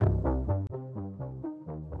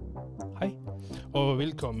og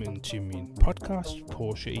velkommen til min podcast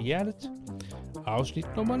Porsche i Hjertet, afsnit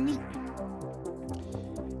nummer 9.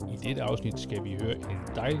 I dette afsnit skal vi høre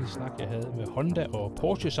en dejlig snak, jeg havde med Honda og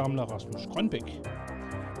Porsche-samler Rasmus Grønbæk.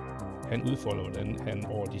 Han udfolder, hvordan han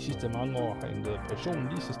over de sidste mange år har ændret passionen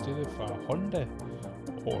lige så stille fra Honda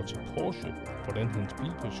over til Porsche, hvordan hans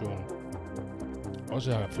bilpassion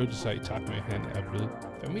også har flyttet sig i takt med, at han er blevet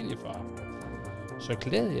familiefar. Så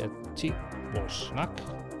glæder jeg til vores snak.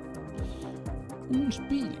 Ugens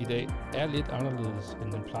bil i dag er lidt anderledes,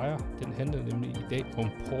 end den plejer. Den handler nemlig i dag om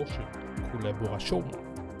Porsche kollaboration,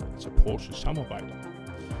 altså Porsche Samarbejder.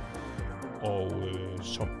 Og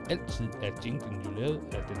som altid er jinglen jo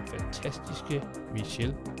lavet af den fantastiske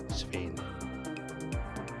Michelle Svane.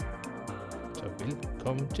 Så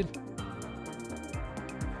velkommen til.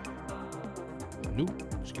 Nu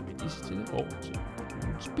skal vi lige stille over til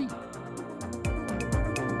ugens bil.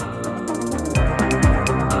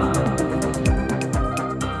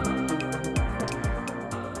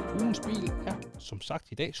 Ugens bil er som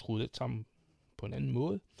sagt i dag skruet lidt sammen på en anden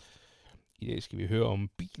måde. I dag skal vi høre om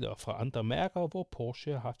biler fra andre mærker, hvor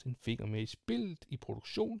Porsche har haft en finger med i spillet i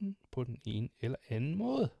produktionen på den ene eller anden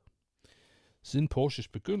måde. Siden Porsches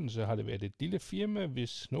begyndelse har det været et lille firma,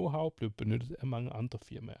 hvis know-how blev benyttet af mange andre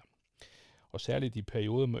firmaer. Og særligt i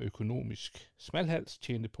perioder med økonomisk smalhals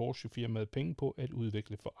tjente Porsche-firmaet penge på at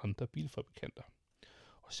udvikle for andre bilfabrikanter.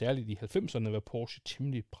 Og særligt i 90'erne var Porsche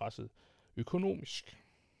temmelig presset økonomisk.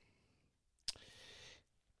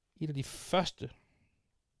 Et af de første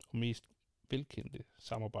og mest velkendte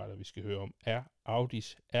samarbejder, vi skal høre om, er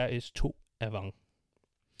Audis RS2 Avant.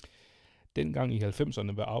 Dengang i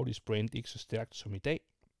 90'erne var Audis brand ikke så stærkt som i dag,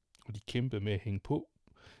 og de kæmpede med at hænge på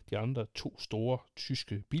de andre to store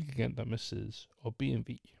tyske bilgiganter Mercedes og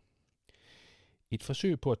BMW. Et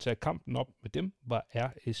forsøg på at tage kampen op med dem var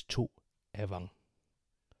RS2 Avant.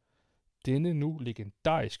 Denne nu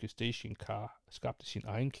legendariske stationcar skabte sin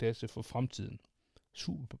egen klasse for fremtiden.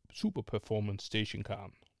 Super Performance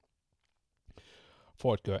stationcaren.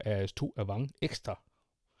 For at gøre RS2 Avant ekstra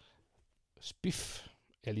spiff,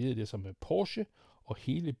 allierede det sig med Porsche, og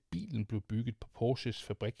hele bilen blev bygget på Porsches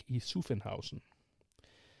fabrik i Zuffenhausen.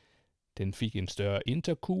 Den fik en større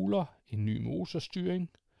intercooler, en ny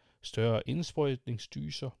motorstyring, større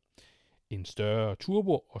indsprøjtningsdyser, en større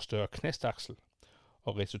turbo og større knastaksel,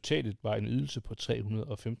 og resultatet var en ydelse på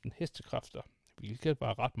 315 hestekræfter, hvilket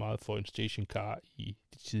var ret meget for en stationcar i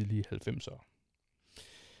de tidlige 90'ere.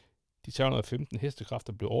 De 315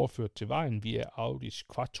 hestekræfter blev overført til vejen via Audis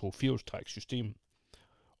Quattro firehjulstræksystem,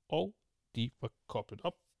 og de var koblet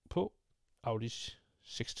op på Audis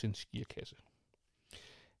 6-trins gearkasse.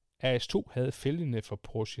 RS2 havde fælgene fra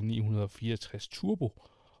Porsche 964 Turbo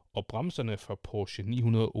og bremserne fra Porsche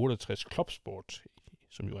 968 Club Sport,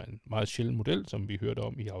 som jo er en meget sjælden model, som vi hørte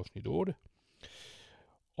om i afsnit 8.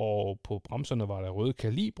 Og på bremserne var der røde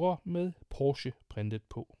kalibre med Porsche printet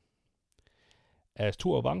på. RS2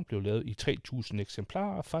 Avant blev lavet i 3000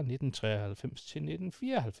 eksemplarer fra 1993 til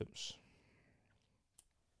 1994.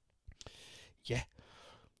 Ja,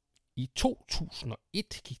 i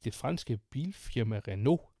 2001 gik det franske bilfirma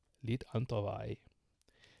Renault lidt andre veje.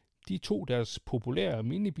 De tog deres populære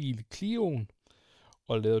minibil Clio'en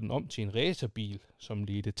og lavede den om til en racerbil, som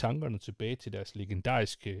ledte tankerne tilbage til deres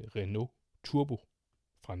legendariske Renault Turbo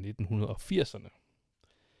fra 1980'erne.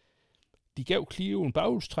 De gav Clio'en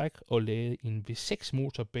baghjulstræk og lagde en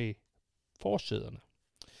V6-motor bag forsæderne.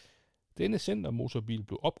 Denne centermotorbil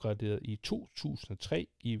blev opgraderet i 2003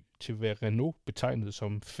 til hvad Renault betegnede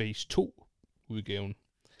som Phase 2-udgaven.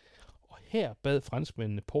 Og her bad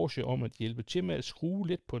franskmændene Porsche om at hjælpe til med at skrue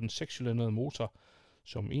lidt på den 6-cylindrede motor,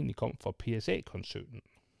 som egentlig kom fra PSA-koncernen.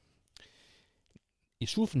 I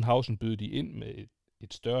Zuffenhausen bød de ind med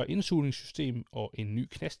et større indsugningssystem og en ny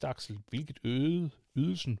knastaksel, hvilket øgede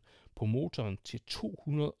ydelsen på motoren til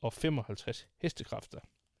 255 hestekræfter.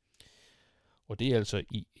 Og det er altså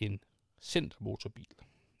i en centermotorbil,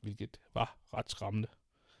 hvilket var ret skræmmende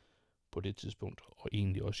på det tidspunkt, og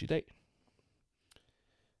egentlig også i dag.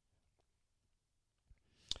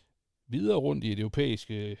 Videre rundt i det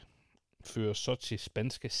europæiske fører så til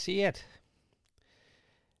spanske Seat.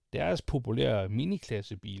 Deres populære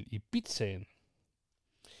miniklassebil Ibizaen.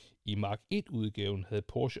 I Mark 1-udgaven havde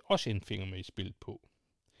Porsche også en finger med i spillet på.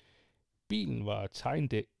 Bilen var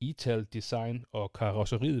tegnet af Ital-design, og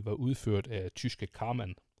karrosseriet var udført af tyske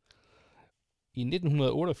Karmann. I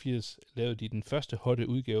 1988 lavede de den første hotte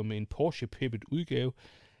udgave med en Porsche-peppet udgave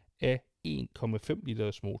af 1,5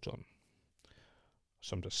 liters motoren,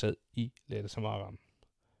 som der sad i ladesamaram.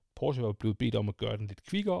 Porsche var blevet bedt om at gøre den lidt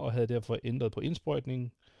kvikkere og havde derfor ændret på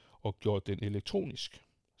indsprøjtningen og gjort den elektronisk,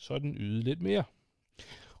 så den ydede lidt mere.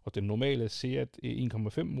 og den normale Seat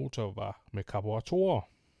 1.5 motor var med karburatorer.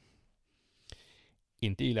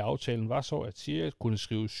 En del af aftalen var så, at Seat kunne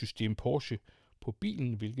skrive system Porsche på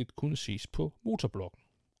bilen, hvilket kunne ses på motorblokken.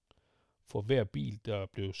 For hver bil, der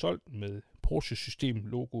blev solgt med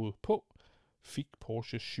Porsche-system-logoet på, fik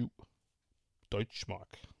Porsche 7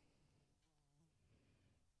 Deutschmark.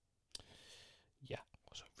 Ja,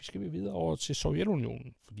 og så skal vi videre over til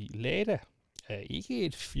Sovjetunionen, fordi Lada er ikke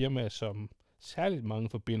et firma, som særligt mange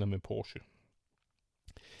forbinder med Porsche.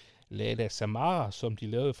 Lada Samara, som de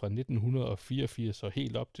lavede fra 1984 og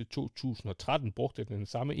helt op til 2013, brugte den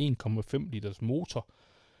samme 1,5 liters motor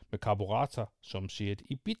med karburator som Seat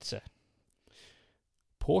Ibiza.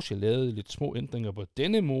 Porsche lavede lidt små ændringer på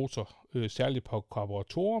denne motor, særligt på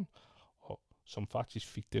karburatoren, og som faktisk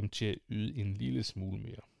fik dem til at yde en lille smule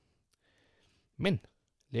mere. Men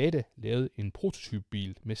Lada lavede en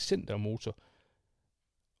prototypebil med centermotor,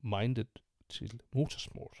 mindet til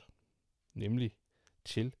motorsport, nemlig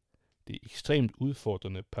til det ekstremt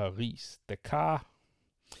udfordrende Paris-Dakar.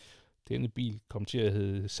 Denne bil kom til at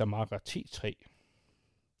hedde Samara T3.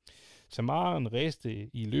 Samaraen racede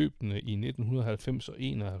i løbene i 1990 og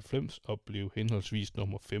 91 og blev henholdsvis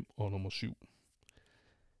nummer 5 og nummer 7.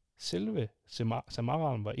 Selve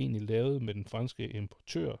Samaraen var egentlig lavet med den franske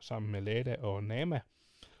importør sammen med Lada og Nama,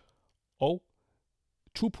 og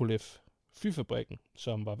Tupolev, flyfabrikken,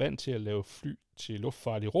 som var vant til at lave fly til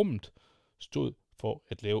luftfart i rummet, stod for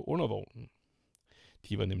at lave undervognen.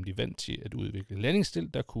 De var nemlig vant til at udvikle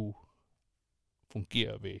landingsstil, der kunne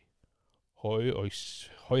fungere ved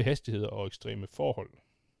høje hastigheder og ekstreme forhold.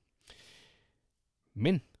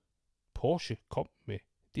 Men Porsche kom med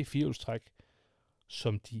det firehjulstræk,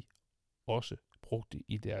 som de også brugte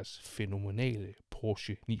i deres fænomenale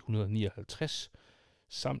Porsche 959,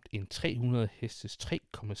 samt en 300 hestes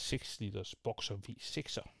 3,6 liters Boxer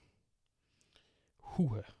V6'er.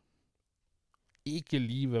 Huha. Ikke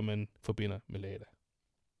lige, hvad man forbinder med Lada.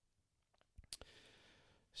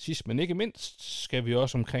 Sidst men ikke mindst skal vi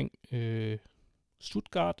også omkring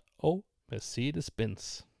Stuttgart og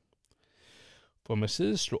Mercedes-Benz. For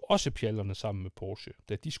Mercedes slog også pjallerne sammen med Porsche,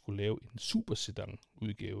 da de skulle lave en supersedan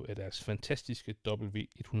udgave af deres fantastiske W124,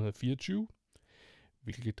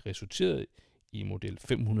 hvilket resulterede i model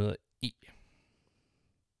 500e,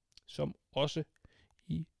 som også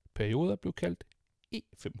i perioder blev kaldt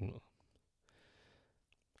E500.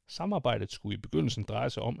 Samarbejdet skulle i begyndelsen dreje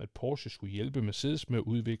sig om, at Porsche skulle hjælpe Mercedes med at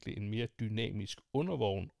udvikle en mere dynamisk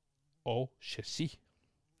undervogn og chassis.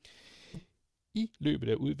 I løbet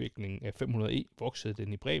af udviklingen af 500e voksede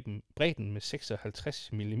den i bredden med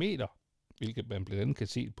 56 mm, hvilket man blandt andet kan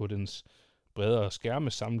se på dens bredere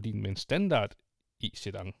skærme sammenlignet med en standard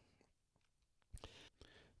i-sedan.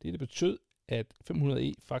 Dette betød, at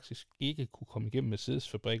 500e faktisk ikke kunne komme igennem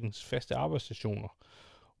Mercedes-fabrikkens faste arbejdsstationer,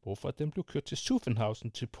 hvorfor den blev kørt til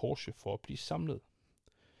Zuffenhausen til Porsche for at blive samlet.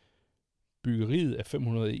 Byggeriet af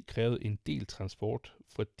 500e krævede en del transport,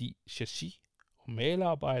 fordi chassis og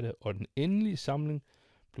malerarbejde og den endelige samling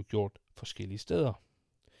blev gjort forskellige steder.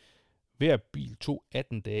 Hver bil tog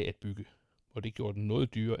 18 dage at bygge, og det gjorde den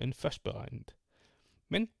noget dyrere end først beregnet.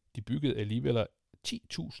 Men de byggede alligevel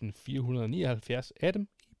 10.479 af dem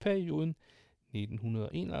i perioden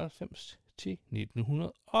 1991 til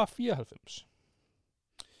 1994.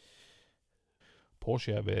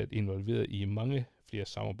 Porsche har været involveret i mange flere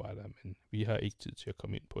samarbejder, men vi har ikke tid til at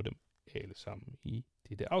komme ind på dem alle sammen i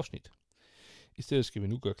dette afsnit. I stedet skal vi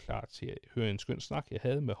nu gøre klar til at høre en skøn snak, jeg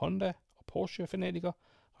havde med Honda og Porsche-fanatiker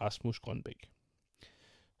Rasmus Grønbæk.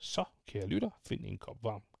 Så, kære lytter, find en kop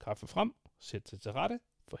varm kaffe frem, sæt sig til rette,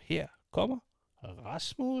 for her kommer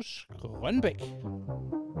Rasmus Grønbæk.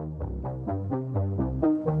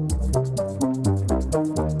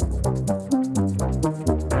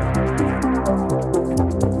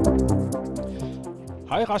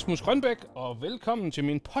 Hej Rasmus Grønbæk, og velkommen til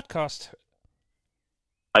min podcast.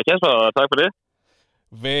 Hej Kasper, og tak for det.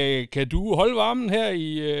 Kan du holde varmen her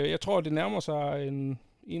i, jeg tror det nærmer sig en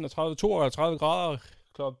 31-32 grader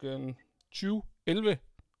klokken 20.11?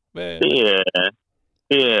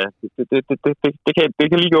 Det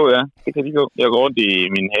kan lige gå, ja. Det kan lige gå. Jeg går rundt i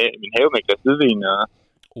min have med et glas hvidvin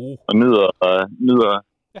og nyder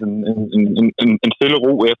en stille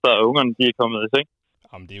ro efter at ungerne de er kommet i seng.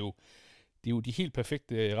 Jamen, det er jo de helt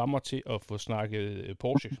perfekte rammer til at få snakket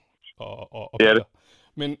Porsche og biler.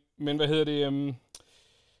 Men hvad hedder det?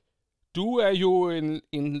 Du er jo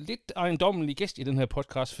en lidt ejendommelig gæst i den her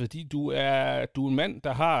podcast, fordi du er en mand,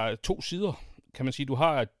 der har to sider, kan man sige. Du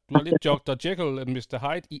har lidt Dr. Jekyll og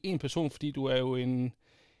Mr. Hyde i en person, fordi du er jo en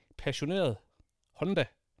passioneret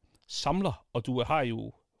Honda-samler, og du har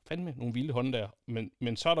jo fandme nogle vilde Hondaer.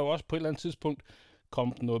 Men så er der jo også på et eller andet tidspunkt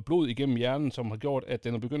kommet noget blod igennem hjernen, som har gjort, at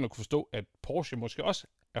den er begyndt at kunne forstå, at Porsche måske også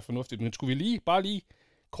er fornuftigt. Men skulle vi bare lige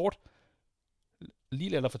kort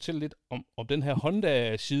lade dig fortælle lidt om den her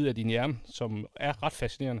Honda-side af din hjerne, som er ret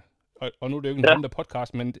fascinerende. Og nu er det jo ikke en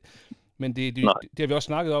Honda-podcast, men det har vi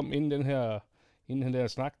også snakket om inden den her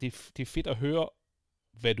snak. Det er fedt at høre,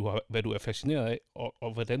 hvad du er fascineret af, og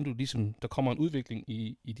hvordan du ligesom, der kommer en udvikling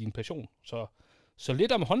i din passion. Så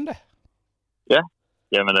lidt om Honda. Ja,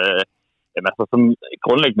 jamen altså sådan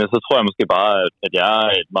grundlæggende, så tror jeg måske bare, at jeg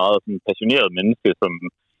er et meget sådan passioneret menneske, som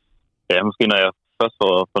måske når jeg først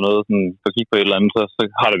får noget sådan, for at kigge på et eller andet, så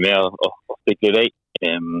har det med at stikke lidt af.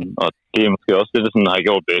 Og det er måske også det, der sådan har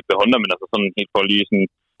gjort ved Honda, men altså sådan helt for lige sådan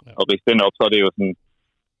at ridse den op, så er det jo sådan,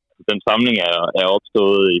 den samling er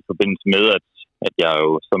opstået i forbindelse med, at jeg jo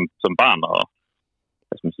som barn og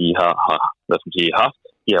har haft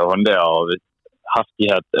de her Honda og haft de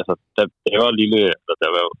her, altså da jeg var lille, der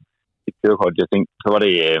var jo et kørekort, jeg tænkte,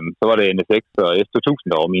 så var det NSX og S2000,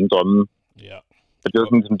 der var mine drømme. Ja. Så det var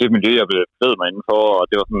sådan det miljø, jeg bevægede mig indenfor, og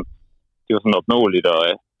det var sådan opnåeligt, og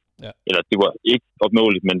eller det var ikke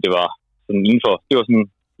opnåeligt, men det var sådan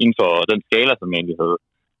inden for den skala, som jeg egentlig havde,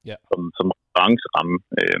 som referenceramme.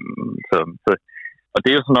 Og det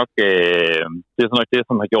er jo så nok det,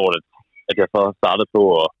 som har gjort, at jeg så har startet på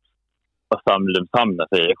at samle dem sammen.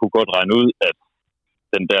 Altså, jeg kunne godt regne ud, at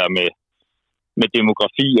den der med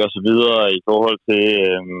demografi og så videre i forhold til,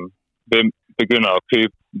 hvem begynder at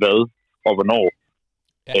købe hvad og hvornår,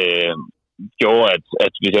 gjorde,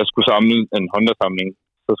 at hvis jeg skulle samle en Honda-samling,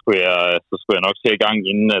 så skulle jeg nok se i gang,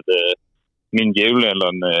 inden at min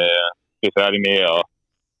jævnalderen blev færdig med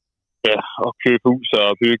at købe hus og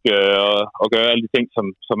bygge og gøre alle de ting,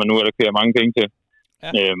 som man nu allokerer mange penge til.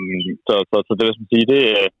 Ja. Så det vil jeg sige,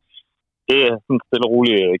 det er sådan stille og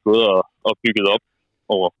roligt gået og bygget op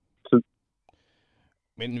over tid.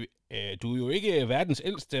 Men du er jo ikke verdens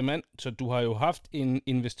ældste mand, så du har jo haft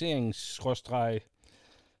en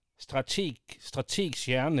strategisk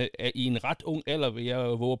hjerne i en ret ung alder, vil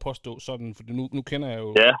jeg våge at påstå sådan, for nu kender jeg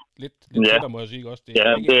jo lidt til dig, må jeg sige også. Det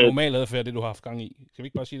er ikke normal adfærd, det du har haft gang i. Skal vi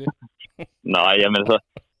ikke bare sige det? Nej, jamen altså,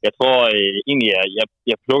 jeg tror egentlig,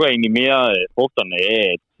 jeg plukker egentlig mere frugterne af,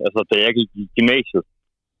 altså da jeg gik i gymnasiet,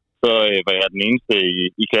 så var jeg den eneste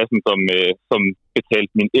i klassen, som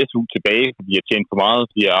betalte min SU tilbage, fordi jeg tjente for meget,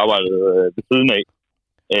 fordi jeg arbejdede ved siden af.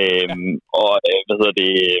 Og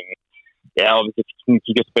og hvis jeg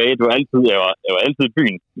kigger tilbage, det var altid, jeg var altid i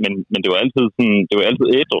byen, men det var altid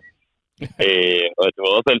ædru. Og det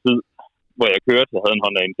var også altid, hvor jeg kørte, jeg havde en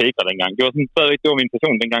Honda Integra dengang. Det var sådan, stadigvæk, det var min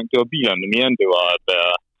passion dengang, det var bilerne mere, end det var at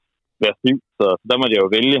være stiv, så der måtte jeg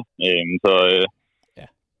jo vælge. Så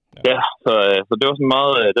det var sådan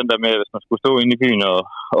meget den der med, hvis man skulle stå inde i byen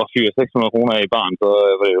og fyre 600 kroner af i baren, så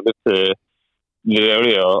var det jo lidt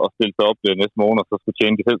ærgerligt at stille sig op næste morgen, og så skulle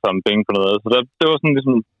tjene de selv samme penge på noget. Så det var sådan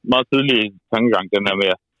ligesom meget tidlig tankegang, den der med,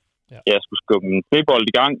 at jeg skulle skubbe en snebold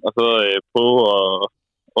i gang, og så prøve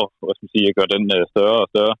at gøre den større og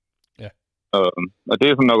større. Ja. Og det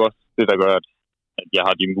er sådan nok også det, der gør, at jeg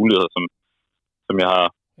har de muligheder, som jeg har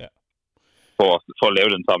for at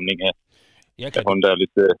lave den samling af. Jeg Honda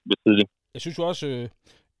lidt tidligt. Jeg synes jo også,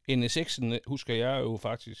 NSX'en husker jeg jo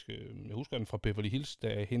faktisk, jeg husker den fra Beverly Hills,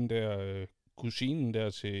 da hende der, kusinen der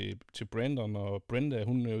til Brandon og Brenda,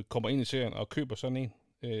 hun kommer ind i serien og køber sådan en.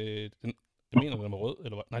 Jeg mener, den var rød,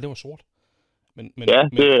 eller hvad? Nej, det var sort. Men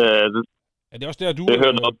er det også der, du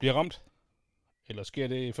bliver ramt? Eller sker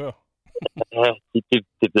det før?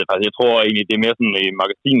 Jeg tror egentlig, det er mere sådan i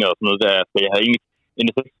magasiner og sådan noget der, så jeg har egentlig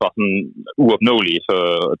NSX var sådan uopnåelig for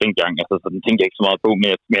dengang, altså så den tænkte jeg ikke så meget på, men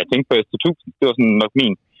jeg tænkte på S2000, det var sådan nok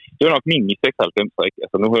min i 96, ikke?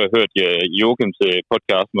 Altså nu har jeg hørt Joachims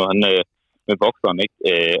podcast, hvor han med bokseren, ikke?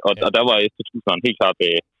 Og der var S2000 helt klart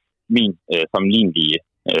min sammenlignelige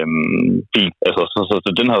bil, altså så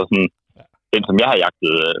den har sådan, den som jeg har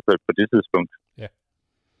jagtet på det tidspunkt. Ja.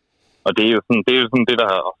 Og det er jo sådan det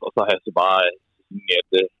der, og så har jeg så bare at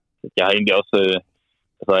jeg har egentlig også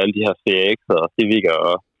altså alle de her CX og Civic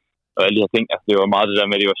og alle de her ting, altså det var meget det der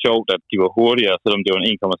med, at det var sjovt, at de var hurtigere, selvom det var en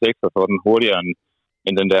 1,6, og så var den hurtigere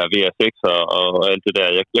end den der VR6 og alt det der.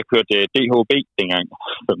 Jeg kørte DHB dengang,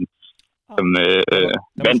 som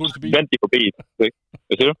vandt DHB.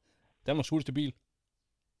 Hvad siger du? Danmarks hurtigste bil.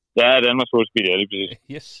 Ja, Danmarks hurtigste bil, ja, lige præcis.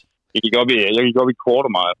 Yes. Jeg gik op i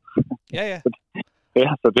quarter mile. Ja. Ja,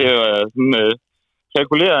 så det var sådan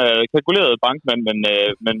kalkuleret bankmand,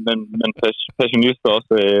 men passionist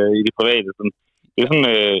også i det private. Sådan. Det er sådan,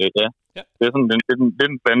 det er sådan, det er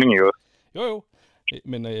en blanding, ikke også? Jo.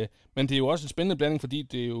 Men det er jo også en spændende blanding, fordi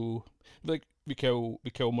det er jo, jeg ved ikke, vi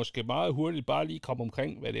kan jo måske meget hurtigt bare lige komme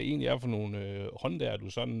omkring, hvad det egentlig er for nogle Hondaer, du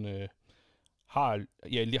sådan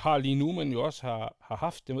har lige nu, men jo også har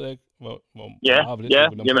haft, det ved jeg ikke, hvor meget vil det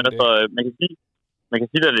jamen altså, man kan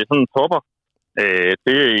sige, at det er sådan en topper.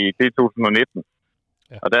 Det er 2019.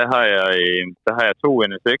 Ja. Og der har jeg 2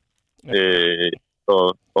 NSX og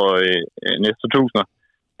næste 1000'er.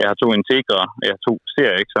 Jeg har 2 Integra, jeg har 2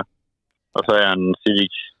 Serie-X'er, og så er jeg en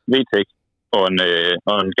Civic VTEC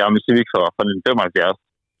og en gammel Civic fra 1975.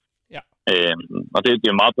 Ja. Og det er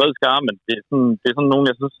en meget bred skare, men det er sådan nogen,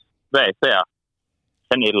 jeg synes, hver især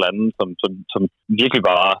kan et eller andet, som virkelig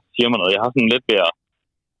bare siger mig noget. Jeg har sådan lidt ved at,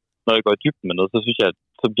 når jeg går i dybden med noget, så synes jeg,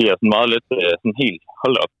 så bliver jeg sådan meget lidt sådan helt,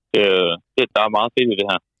 hold op. Der er meget fedt i det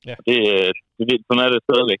her. Ja. Sådan er det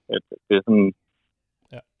stadigvæk. Det er sådan,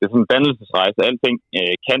 det er sådan en dannelsesrejse. Alting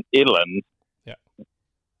kan et eller andet. Ja.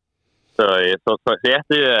 Så ja,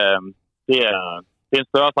 det er en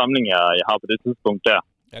større samling, jeg har på det tidspunkt der.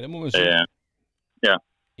 Ja, det må man sige. Ja.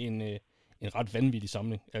 En ret vanvittig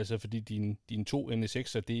samling. Altså, fordi dine 2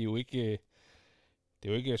 NSX'er, det er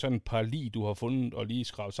jo ikke sådan et par lig, du har fundet og lige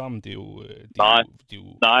skravet sammen. Det er jo...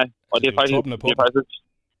 Nej, og det er faktisk...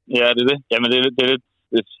 Ja, det er det. Jamen, det er lidt...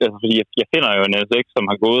 Altså, fordi jeg finder jo en NSX, som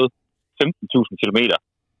har gået 15.000 kilometer.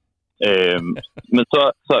 Men så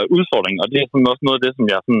er udfordringen, og det er sådan også noget af det, som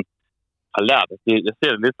jeg sådan har lært. Jeg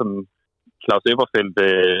ser det lidt som Claus Eberfeldt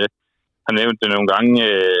har nævnt det nogle gange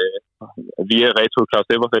via Retro Claus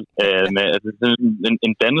Eberfeldt, med altså,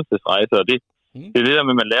 en dannelsesrejse, og det er det der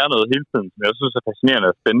med, at man lærer noget hele tiden, som jeg synes er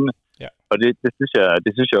fascinerende og spændende. Ja. Og det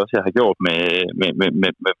synes jeg også, jeg har gjort med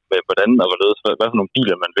hvordan og hvorledes, hvad for nogle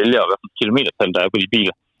biler man vælger, og hvad for kilometertal der er på de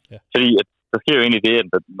biler. Ja. Fordi der sker jo egentlig det, at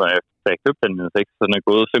når jeg købte den NSX, så den er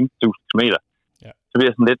gået 15.000 kilometer, så bliver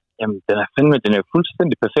jeg sådan lidt, jamen den er jo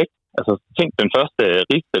fuldstændig perfekt. Altså tænk den første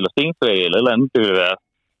rist eller stensag eller et eller andet, det vil være.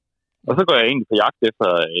 Og så går jeg egentlig på jagt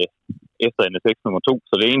efter NSX nummer 2,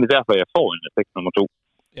 så det er egentlig derfor, jeg får NSX nummer 2.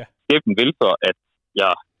 Ja. Skæbnen vil så, at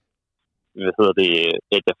jeg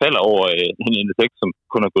at jeg falder over en NSX, som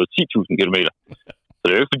kun har gået 10.000 km. Så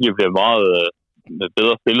det er jo ikke, fordi jeg bliver meget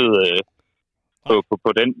bedre stillet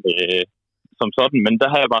på den som sådan, men der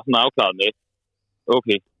har jeg bare sådan afklaret med,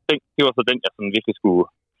 okay, det var så den, jeg sådan virkelig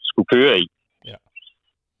skulle køre i. Ja.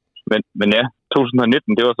 Men ja,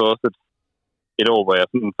 2019, det var så også et år, hvor jeg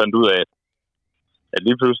sådan fandt ud af, at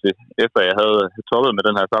lige pludselig, efter jeg havde toppet med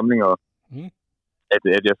den her samling, og at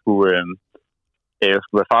jeg skulle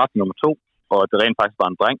være far til nummer 2, og at det rent faktisk var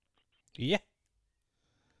en dreng. Ja.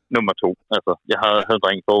 Nummer 2. Altså, jeg havde en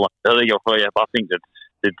dreng på. Jeg havde ikke hvorfor, jeg havde bare tænkt, at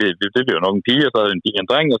det blev nok en pige, og så havde en pige og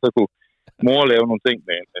en dreng, og så kunne mor lave nogle ting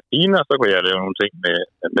med pigen, og så kunne jeg lave nogle ting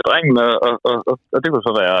med drengen, og det kunne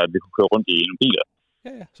så være, at vi kunne køre rundt i nogle biler.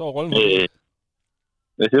 Ja, så var rollen fordelt.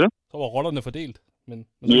 Hvad siger du? Så var rollerne fordelt. Men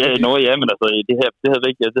men altså, det havde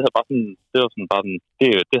ikke, det havde bare sådan, det var sådan bare sådan,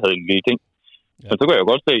 det havde en lille ting. Ja. Men så kunne jeg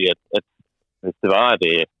jo godt se, at hvis det var, at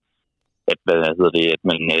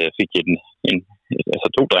man fik altså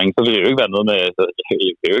 2 drenge, så ville det jo ikke være noget med, altså,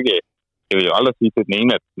 jeg vil jo aldrig sige til den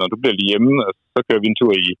ene, at når du bliver lige hjemme, så kører vi en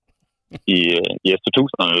tur i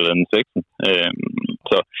S2000 eller den 6'en.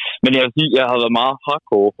 Men jeg vil sige, jeg har været meget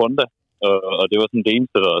hardcore Honda, og det var sådan det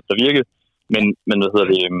eneste, der virkede. Men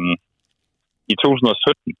i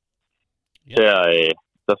 2017,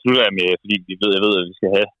 der slutter jeg med, fordi jeg ved, at vi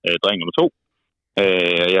skal have dreng nummer 2.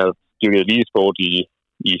 Jeg har dyrket elitesport i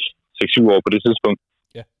 6-7 år på det tidspunkt.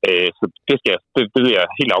 Ja. Så det er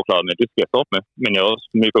jeg helt afklaret med, det skal jeg stoppe med. Men jeg er også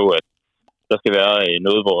med på, at der skal være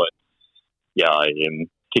noget, hvor jeg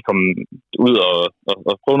kan komme ud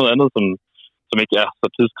og prøve noget andet, som ikke er så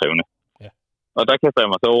tidskrævende. Ja. Og der kaster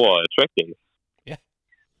jeg mig så over track days. Ja.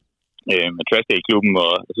 Med track day-klubben,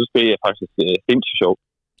 og jeg synes, det er faktisk sindssygt sjovt.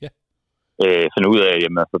 Ja. Finde ud af,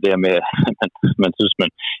 jamen, altså det her med, at man synes,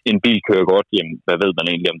 en bil kører godt, jamen, hvad ved man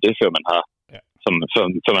egentlig om det, før man har,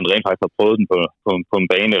 før man rent faktisk har prøvet den på en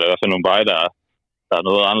bane, eller i hvert fald nogle veje, der er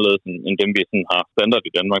noget anderledes, end dem, vi sådan har standard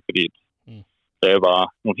i Danmark, fordi der er jo bare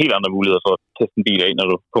nogle helt andre muligheder for at teste en bil af, når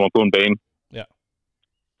du kommer på en bane. Ja.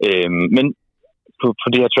 Men på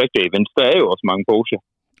det her track day events, der er jo også mange Porsche.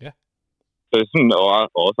 Ja. Så sådan, og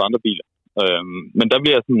også andre biler. Men der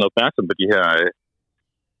bliver jeg sådan opmærksom på de her,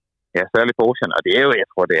 særligt Porsche'erne, og det er jo, jeg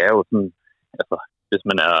tror, det er jo sådan, altså, hvis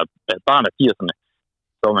man er et barn af 80'erne,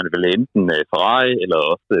 så er man vel enten Ferrari, eller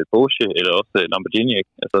også Porsche, eller også Lamborghini,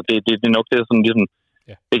 ikke? Altså, det er nok det, sådan ligesom,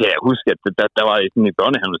 det kan jeg huske, at der var sådan i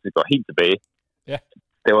børnehaven, hvis det går helt tilbage. Ja.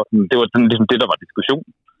 Det var sådan ligesom det, der var diskussion.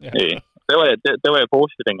 Ja. Der var jeg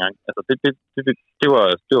Porsche dengang. Altså, det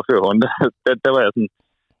var før Honda. Der var jeg sådan,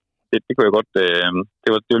 det kunne jeg godt, det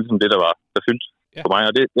var ligesom det, der fyldte for mig,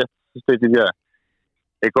 og det, jeg synes, det er det der,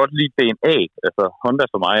 jeg kan godt lide DNA, altså Honda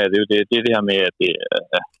for mig, det er det her med, at det er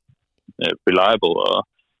reliable,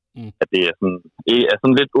 at det er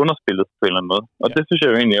sådan lidt underspillet på en eller anden måde. Og det synes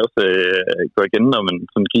jeg jo egentlig også går igen, når man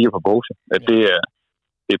sådan kigger på Porsche. At det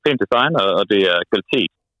er pænt design, og det er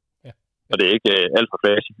kvalitet. Ja. Og det er ikke alt for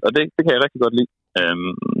flashy. Og det kan jeg rigtig godt lide.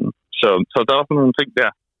 Så der er også nogle ting der,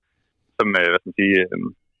 som, hvad skal man sige,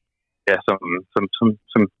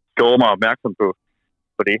 som gjorde mig opmærksom på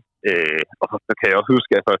det. Og så kan jeg også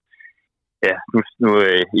huske, altså, nu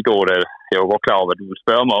i går, da jeg var godt klar over, hvad du ville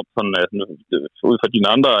spørge mig om, sådan, ud fra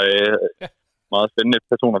dine andre meget spændende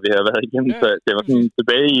personer, vi har været igennem. Så jeg var sådan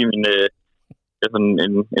tilbage i min, sådan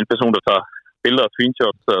en person, der tager billeder og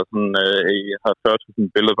screenshots, og sådan, jeg har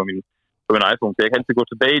 40.000 billeder på min iPhone, så jeg kan altid gå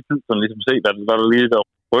tilbage i tid, sådan ligesom se, hvad der lige der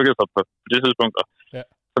rykkede sig på det tidspunkt. Og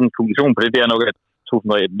sådan en konklusion på det er nok, at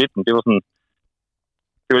 2019, det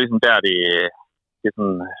var ligesom der, det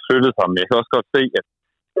sådan flyttede sig. Men jeg kan også godt se, at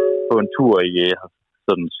på en tur i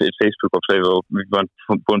sådan et Facebook-opslag, hvor vi var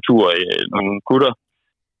på en tur i nogle gutter,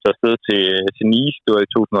 så afsted til Nice, det var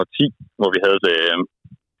i 2010, hvor vi havde det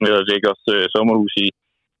også sommerhus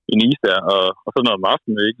i Nice der, og så noget om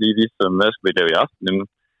aftenen, ikke lige vidste, hvad skal vi lave i aften.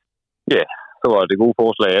 Ja, så var det gode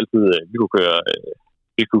forslag altid, vi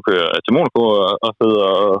kunne køre til Monaco og sidde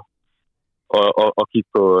og kigge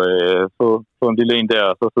på en lille en der,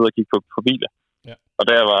 og så sidde og kigge på biler. Ja. Og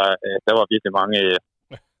der var virkelig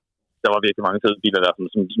mange fede biler der,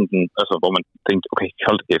 altså, hvor man tænkte, okay,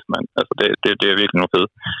 hold det kæft, mand. Altså, det er virkelig noget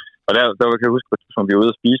fedt. Og der kan jeg huske, at vi var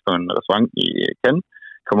ude og spise på en restaurant i Cannes,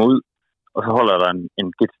 kommer ud, og så holder der en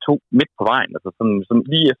GT2 midt på vejen, altså sådan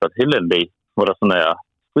lige efter et heldanlæg, hvor der sådan er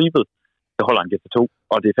stribet, der holder en GT2,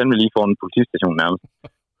 og det er fandme lige foran en politistation nærmest.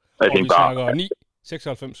 Og jeg tænkte bare...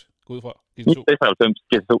 996, gå ud fra. 96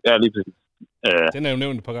 GT2, ja, lige præcis. Den er jo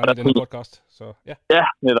nævnt et par gange i denne podcast, så ja. Ja,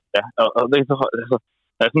 netop, ja. Og det er så...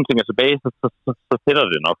 Når jeg sådan tænker tilbage, så tæller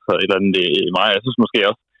det nok så et eller andet i mig. Jeg synes måske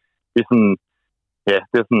også, det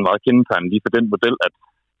er sådan meget kendetegnende lige for den model, at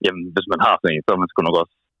jamen, hvis man har sådan en, så er man sgu nok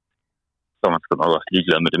også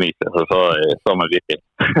ligeglad med det meste. Altså, så er man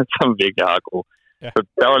virkelig hardcore. Ja. Så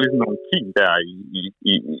der var ligesom nogle ting der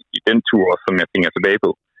i den tur, som jeg tænker tilbage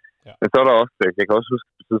på. Ja. Men så er der også, jeg kan også huske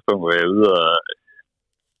på et tidspunkt, hvor jeg er ude og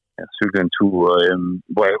cykle en tur,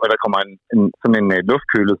 hvor der kommer sådan en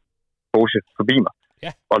luftkølet Porsche forbi mig.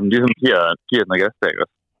 Ja. Og den ligesom giver noget gas der.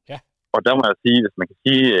 Ja. Og der må jeg sige, hvis man kan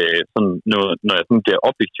sige sådan noget, når jeg sådan bliver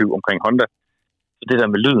objektiv omkring Honda, så det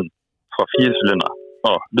der med lyden fra 4-cylinder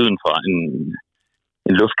og lyden fra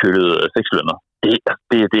en luftkølet 6-cylinder,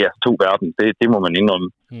 det er to verden. Det må man indrømme.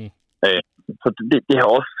 Så det har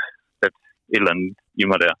også sat et eller andet i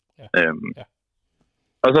mig der. Ja. Ja.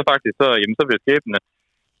 Og så faktisk, så blev skæbnen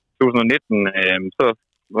 2019, så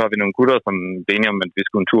var vi nogle gutter, som blev enige om, at vi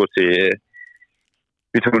skulle en tur til...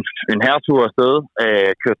 Vi tog en herretur afsted,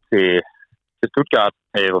 kørte til Stuttgart,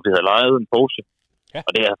 hvor vi havde lejet en Porsche. Ja.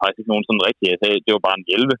 Og det er faktisk ikke nogen sådan rigtig, det var bare en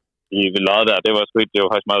 11, vi lejede der. Det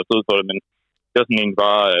var faktisk meget sødt på det, men det var sådan en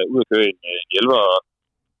bare ud at køre en 11,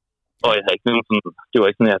 og jeg havde ikke sådan, det var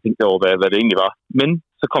ikke sådan, jeg tænkte over, hvad det egentlig var. Men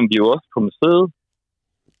så kom vi jo også på museet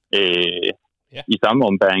i samme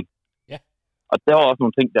ombæring. Ja. Og der var også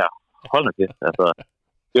nogle ting der, hold da kæft, altså,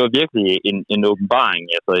 det var virkelig en åbenbaring,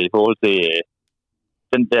 altså i forhold til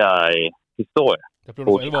den der historie. Der blev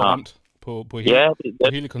du for alvor ramt på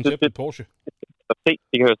hele konceptet Porsche.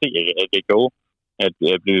 Det kan jeg se, at det går, at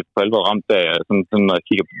jeg blev for alvor ramt, da jeg sådan, når jeg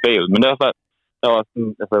kigger bagud. Men der var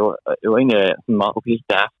sådan, altså, jeg var egentlig sådan meget, okay,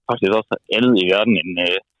 der er faktisk også andet i verden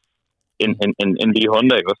end lige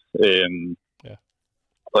Honda, ikke også?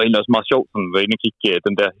 Og egentlig også meget sjovt, sådan, hvor jeg egentlig kigge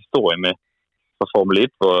den der historie med fra Formel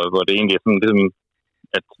 1, hvor det egentlig er sådan, ligesom,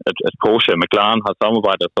 at Porsche og McLaren har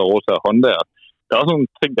samarbejdet og så overtager Honda. Og der er også nogle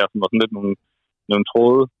ting der, som var sådan lidt nogle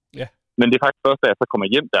tråde. Ja. Men det er faktisk først, da jeg så kommer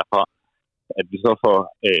hjem derfra, at vi så får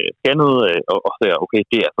scannet og ser, okay,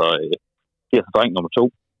 det er så dreng nummer 2.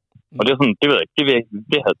 Og det er sådan, det ved jeg ikke,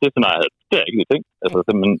 det har jeg ikke lige tænkt. Altså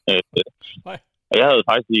simpelthen, og jeg havde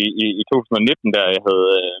faktisk i 2019, der jeg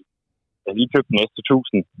havde lige købt den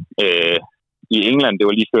S1000 i England, det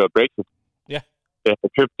var lige før Brexit. Ja. Jeg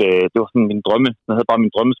havde købt, det var sådan min drømme, jeg havde bare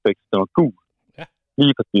min drømmespæk, den var gul. Ja.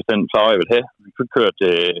 Lige præcis den farve, jeg ville have. Vi kunne kørt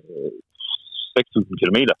 6.000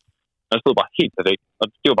 kilometer. Den stod bare helt perfekt, og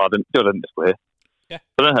det var den, jeg skulle have. Ja.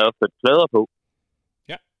 Så den havde jeg også sat plader på.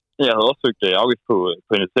 Ja. Jeg havde også søgt afgift på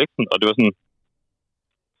NS6'en, og det var sådan,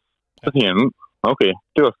 så tænkte jeg, okay,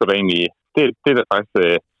 det var sgu da egentlig, det er da faktisk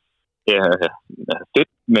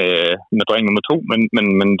fedt med dreng nummer 2,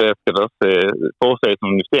 men der skal der også foretages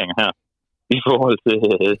nogle investeringer her, i forhold til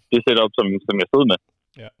det setup, som jeg stod med.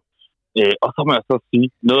 Ja. Og så må jeg så sige,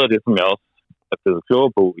 noget af det, som jeg også er blevet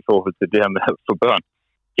klogere på, i forhold til det her med at få børn,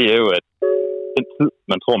 det er jo, at den tid,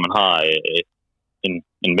 man tror, man har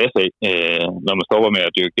en masse af, når man stopper med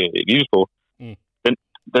at dyrke elitesport.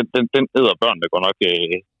 Den æder børn, der går nok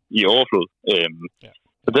i overflod.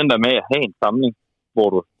 Så den der med at have en samling, hvor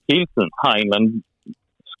du hele tiden har en eller anden,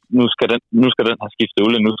 nu skal den have skiftet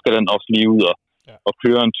olie, nu skal den også lige ud og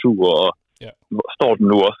køre en tur, og står den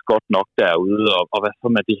nu også godt nok derude, og hvad så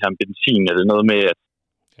med det her benzin? Er det noget med, at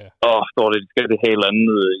står det, skal det have et eller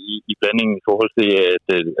andet i blandingen i forhold til, at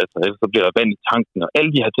altså, så bliver der vand i tanken, og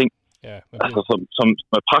alle de her ting, altså, som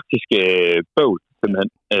er praktiske bøvl,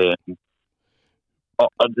 simpelthen.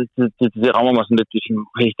 Og det rammer mig sådan lidt,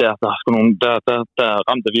 hey, der er sgu nogen, der er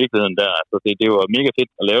ramt af virkeligheden der. Altså, det var mega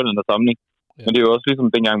fedt at lave den der samling. Men det er jo også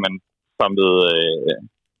ligesom dengang, man samlede,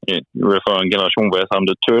 for en generation, hvor jeg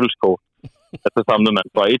samlede Turtles-kort. Så samlede man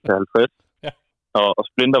fra 1 til 50. Og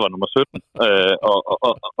Splinter var nummer 17.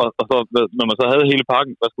 Og så, når man så havde hele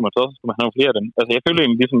pakken, hvad skulle man så? Så skulle man have nogle flere af dem. Altså, jeg følte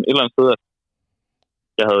egentlig ligesom et eller andet sted, at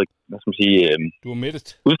jeg havde, hvad skal man sige, du var mættet.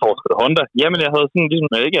 Udforsket Honda. Jamen, jeg havde sådan ligesom,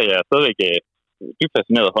 ikke at jeg er stadigvæk dybt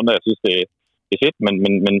fascineret af Honda. Jeg synes, det er fedt,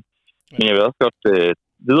 men jeg vil også godt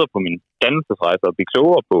videre på min dannelsesrejse og blive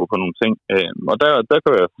klogere på nogle ting. Og der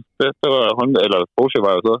kunne jeg, der var Honda, eller Porsche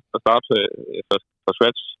var jo så at starte fra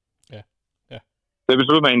scratch. Ja. Så jeg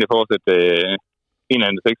besluttede mig egentlig for at sætte en af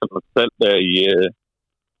de 600 salg der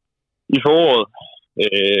i foråret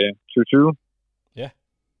 2020. Ja.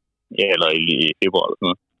 Ja, eller i februar eller sådan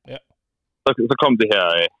noget. Ja. Så kom det her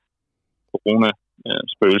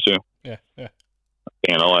corona-spøgelse. Ja.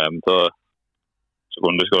 Så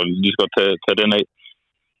kunne det lige så godt tage den af.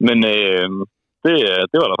 Men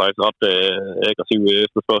det var der faktisk ret aggressiv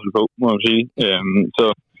efterspørgsel på, må man sige.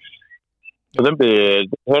 Så den blev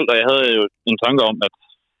holdt, og jeg havde jo en tanke om, at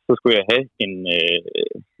så skulle jeg have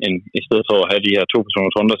en i stedet for at have de her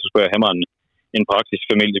 2-personers Honda, så skulle jeg have mig en praktisk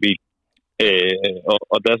familiebil.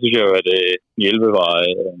 Og der synes jeg jo, at 11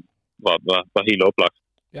 var helt oplagt.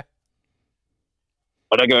 Ja.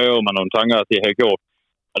 Og der gør jeg jo mig nogle tanker, at det har jeg gjort.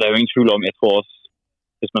 Og der er jo ingen tvivl om, jeg tror også,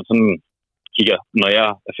 hvis man sådan kigger, når jeg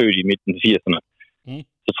er født i midten af 80'erne,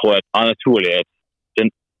 så tror jeg, at det er meget naturligt, at den,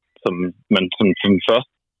 som man som først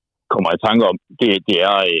kommer i tanke om, det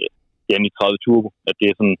er en i 30 Turbo. At det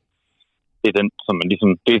er sådan, det er den, som man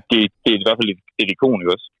ligesom, det er i hvert fald et ikon,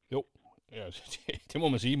 ikke også? Jo, ja, det må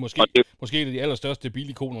man sige. Måske er det de allerstørste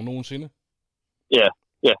bilikoner nogensinde. Ja.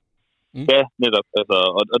 Ja, netop. Altså,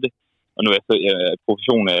 og nu er jeg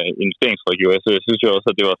profession af investeringsrådgiver, så jeg synes jo også,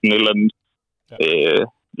 at det var sådan et eller andet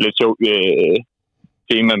lidt sjovt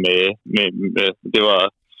tema med det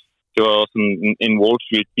var også en Wall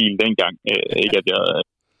Street bil dengang. Ikke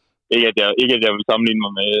at jeg vil sammenligne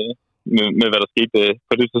mig med hvad der skete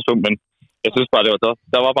på det tidspunkt, men jeg synes bare,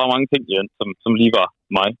 der var bare mange ting i den, som lige var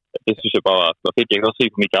mig. Det synes jeg bare var fedt. Jeg kan også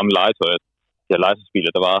se på mit gamle legetøj, at de her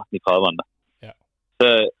legetøjsbiler, der var i 30'erne. Ja. Så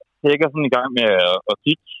jeg er sådan i gang med at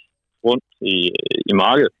kigge rundt i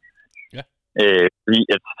markedet. Ja. Fordi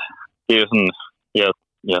at det er jo sådan,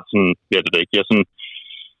 jeg sådan, ved det ikke.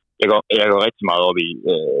 Jeg går rigtig meget op i,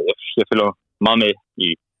 jeg følger meget med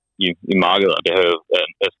i markedet, og det har jo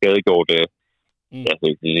skadegjort det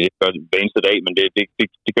gør det hver eneste dag, men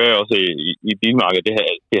det gør jeg også i bilmarkedet. Det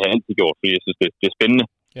har jeg altid gjort, fordi jeg synes, det er spændende.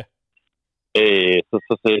 Ja.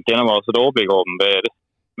 Så jeg kender mig også et overblik over dem. Hvad er det,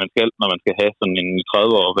 man skal, når man skal have sådan en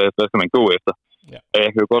 30 år? Hvad skal man gå efter? Ja. Og jeg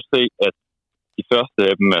kan jo godt se, at de første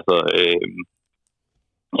af dem,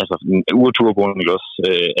 altså urturboen, ikke også,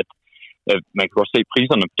 at man kan godt se, at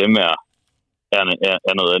priserne på dem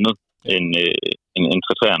er noget andet end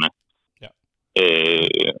 3'erne.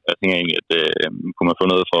 Jeg tænker egentlig, at kunne man få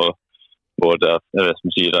noget for, hvor der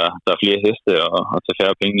er flere heste og tage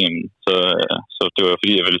færre penge, så det var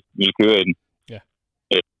fordi, jeg ville køre i den. Ja.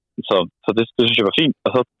 Så det synes jeg var fint.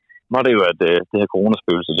 Og så var det jo, at det her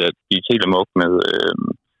coronaspøgelse, der gik helt amok med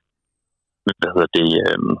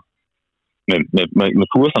med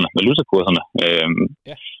kurserne, valutakurserne.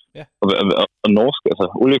 Og norsk, altså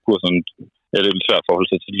oliekurserne, det er lidt svært forhold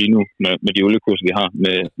til lige nu med de oliekurser, vi har.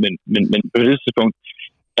 Men på det tidspunkt,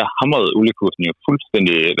 der hamrede oliekursen jo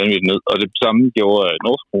fuldstændig vanvittigt ned, og det samme gjorde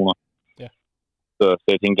norsk kroner. Ja. Så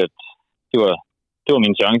jeg tænkte, at det var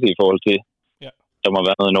min chance i forhold til, der må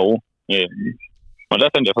være noget i Norge. Og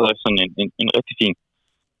der fandt jeg sådan en rigtig fin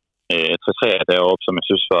 3 deroppe, som jeg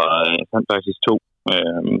synes var faktisk 2.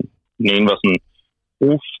 Den ene var sådan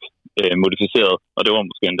modificeret, og det var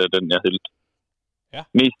måske endda den, jeg hældte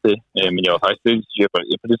mest til. Men jeg var faktisk lidt sikker på,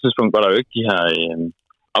 på det tidspunkt var der jo ikke de her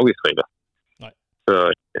afgiftsregler. Nej.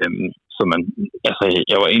 Så man, altså,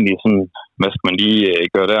 jeg var egentlig sådan, hvad skal man lige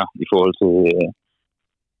gøre der i forhold til,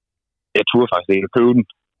 jeg turde faktisk ikke købe den.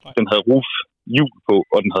 Nej. Den havde roof hjul på,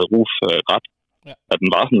 og den havde roof ret. Ja. At den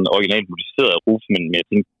var sådan originalt modificeret roof, men jeg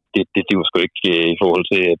tænkte, det var sgu ikke i forhold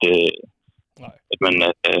til, at man,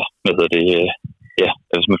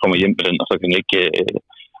 hvis man kommer hjem med den, og så kan den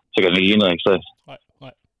ikke, indregistreres. Nej.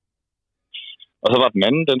 Og så var den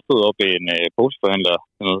anden, den stod op i en Porsche-forhandler,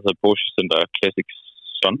 noget der hedder Porsche Center Classic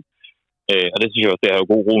Sun. Og det synes jeg også, det har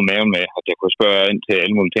jo god ro i maven med, at jeg kunne spørge ind til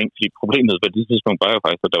alle mulige ting, fordi problemet på det tidspunkt var jo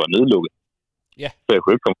faktisk, at der var nedlukket. Ja. Så jeg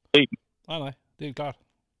kunne ikke komme til den. Nej, det er klart.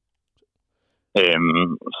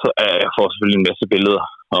 Så jeg får selvfølgelig en masse billeder,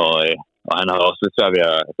 og han har også lidt svært ved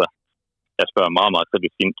at, jeg spørger meget, meget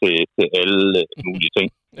kritisk ind til alle mulige ting.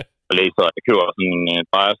 Jeg læser, jeg køber sådan en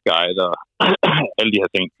buyer's guide og alle de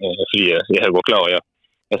her ting, fordi jeg har gået klar over,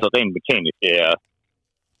 rent mekanisk,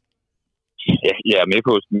 jeg er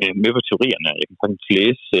med på teorierne. Jeg kan faktisk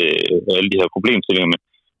læse alle de her problemstillinger, men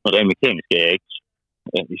rent mekanisk er jeg ikke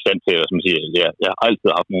i stand til, som man siger, jeg har altid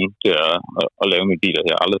haft nogen til at lave mine biler.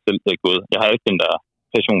 Jeg har aldrig selv gået. Jeg har ikke den der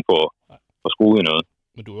passion på at skrue i noget.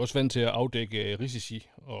 Men du er også vant til at afdække risici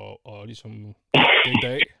og ligesom dække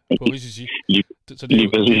af på risici. Så det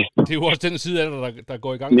er jo også den side af dig, der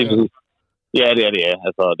går i gang med. Ja, det er det, ja.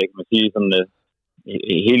 Altså, det kan man sige sådan,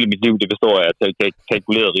 hele mit liv, det består af at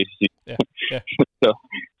kalkulere risici. Ja.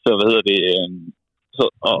 så hvad hedder det?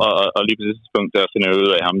 Og lige på det tidspunkt, der finder jeg ud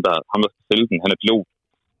af ham, der skal sælge den. Han er pilot.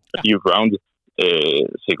 Og de er jo grounded.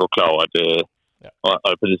 Så jeg går klar over, at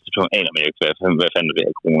og på det tidspunkt aner man jo ikke, hvad fanden er det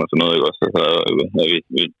her kroner og sådan noget, ikke også? Så,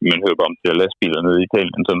 man hører bare om de her lastbiler nede i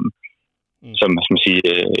Italien, som man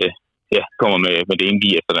siger, kommer med det ene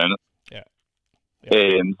lige efter det andet. Ja.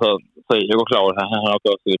 Så jeg går klar over, at han har nok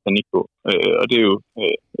også lidt panik på. Og det er jo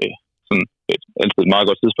sådan altid et meget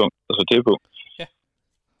godt tidspunkt at sortere på. Ja.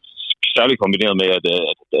 Særligt kombineret med,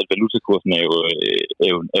 at valutakursen er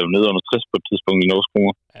jo nede under 60 på et tidspunkt i norske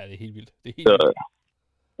kroner. Ja, det er helt vildt.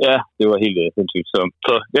 Ja, det var helt sindssygt.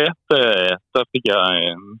 Så ja, der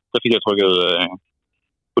fik jeg trykket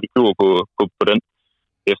på de klur på den,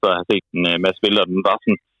 efter at have set en masse billeder. Den var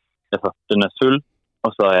sådan, den er sølv,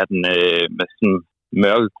 og så er den med sådan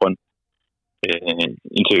mørkegrøn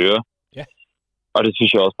interiør. Ja. Og det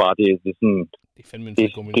synes jeg også bare, det er sådan... Det er fandme en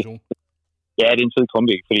fed kombination. Ja, det er en fed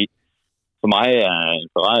kombi, fordi for mig er en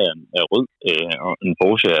Ferrari er rød, og en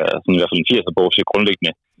Porsche er sådan, i hvert fald en 80'er Porsche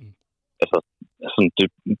grundlæggende. Sådan det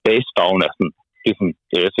basefarven er sådan, det er sådan,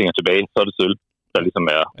 jeg tænker tilbage, så er det sølv, der ligesom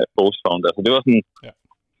er Porsche-farven der. Så det var sådan,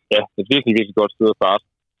 det er virkelig, virkelig godt sted at starte.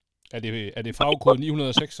 Er det farvekode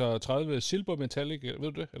 936 Silver Metallic, ved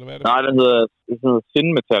du det, eller hvad er det? Nej, det hedder Sin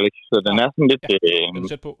Metallic, så den er sådan lidt... den er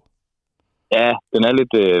tæt på. Ja, den er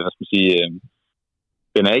lidt, hvad skal man sige,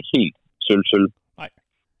 den er ikke helt sølv. Nej.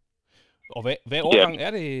 Og hvad årgang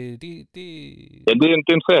er det? Ja, det er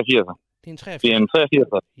en 83'er. Det er en 83'er? Det er en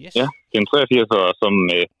 83'er. Yes. Ja, det er en 83'er,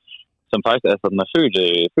 som faktisk den er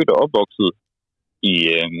født og opvokset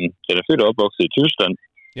i Tyskland.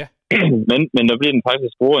 Ja. men der bliver den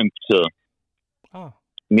faktisk importeret.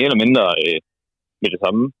 Mere eller mindre med det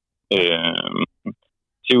samme.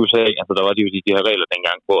 Til USA, der var de her regler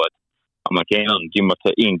dengang, hvor at amerikanerne, de må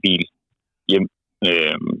tage en bil hjem.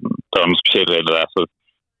 Der var nogle specielle regler der, så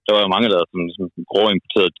der var mange, der som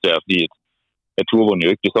importeret der, fordi at turbone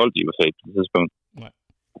jo ikke blev solgt i USA på det tidspunkt. Nej.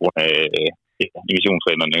 På grund af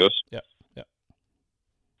emissionsreglerne, ikke også? Ja.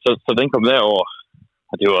 Så den kom derover,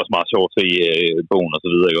 og det var også meget sjovt at se bogen og så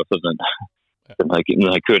videre, ikke også?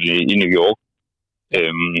 Den har kørt i New York.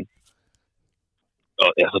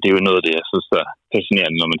 Og det er jo noget af det, jeg synes er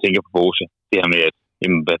fascinerende, når man tænker på Porsche. Det her med, at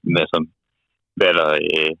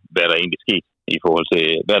hvad der egentlig sket i forhold til,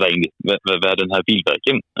 hvad er den her bil, der er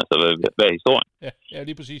igennem? Hvad er historien? Ja,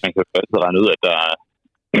 lige præcis. Man kan jo altid regne ud, at der er,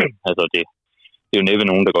 det er jo næppe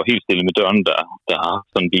nogen, der går helt stille med døren, der har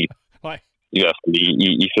sådan en bil. Nej. I hvert fald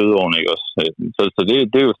i fødeårene, ikke også? Så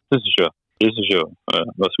det synes jeg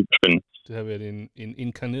var super spændende. Det har været en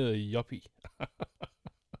inkarneret joppie.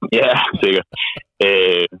 Ja, sikkert.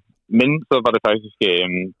 Men så var det faktisk,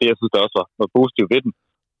 det jeg synes, der også var positivt ved den,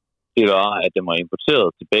 det var, at den var importeret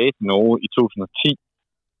tilbage til Norge i 2010.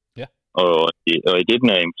 Ja. Og i det, den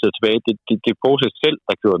er importeret tilbage, det er Porsche selv,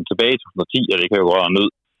 der kørte den tilbage i 2010, og det kan jo godt nød.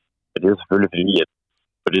 Og det er selvfølgelig fordi, at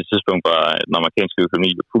på det tidspunkt var den amerikanske økonomi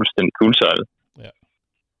fuldstændig kuldsejlet. Ja.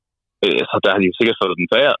 Så der har de jo sikkert fået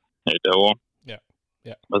den færre derovre.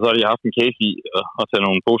 Ja. Og så har de haft en case i at tage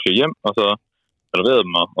nogle Porsche hjem, og så renoveret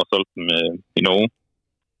dem og solgt dem i Norge.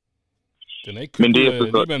 Den er ikke købt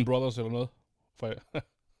af Lehman Brothers eller noget?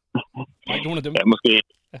 Ikke nogen af dem? Ja,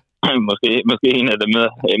 måske en af dem.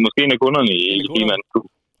 Måske en af kunderne i Lehman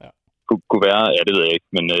kunne være. Ja, det ved jeg ikke.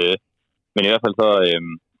 Men i hvert fald så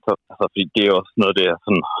fordi det er også noget, det jeg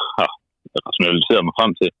sådan har rationaliseret mig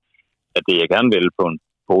frem til, at det jeg gerne vil på en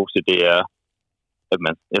Porsche, det er, at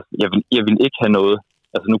jeg vil ikke have noget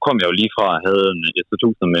altså nu kom jeg jo lige fra at have en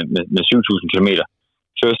S1000 med 7.000 kilometer.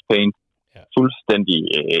 First paint. Ja. Fuldstændig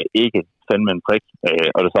ikke fandme en prik.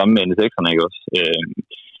 Og det samme med NSX'erne, ikke også?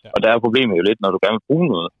 Ja. Og der er problemet jo lidt, når du gerne vil bruge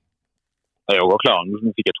noget. Og jeg er jo godt klar over,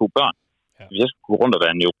 nu fik jeg 2 børn. Ja. Hvis jeg skulle gå rundt og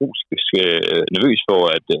være neurotisk nervøs for,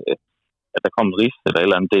 at der kom en ris eller et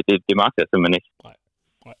eller andet, det magter jeg simpelthen ikke. Nej.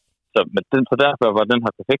 Så derfor var den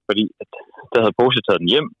her perfekt, fordi at der havde Porsche taget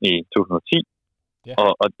den hjem i 2010. Ja.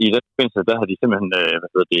 Og i den forbindelse, der har de simpelthen,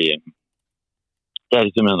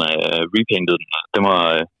 repaintet den. Den var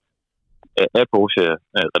af Porsche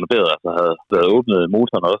renoveret, altså havde været åbnet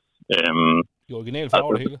motoren også. I original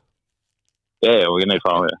farve det hele? Ja, original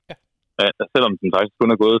farve, ja. Ja, selvom den faktisk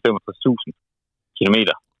kun er gået 65.000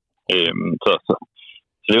 kilometer.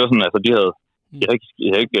 Så det var sådan, altså de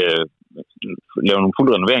havde ikke lavet nogle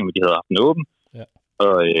fulde renovering, men de havde haft den åben. Ja.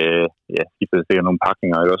 Og de fik sikkert nogle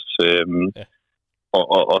pakninger, ikke også? Ja.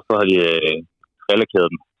 Og så har de relakeret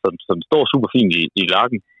den, så den står super fint i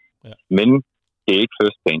lakken. Ja. Men det er ikke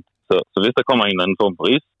first paint. Så hvis der kommer en eller anden form for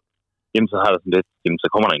ris, jamen så har der sådan lidt, jamen så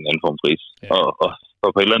kommer der en anden form for ris. Ja. Og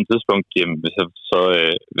på et eller andet tidspunkt, jamen,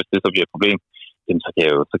 hvis det så bliver et problem, jamen, så kan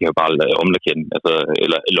jeg jo bare omlakere den, altså,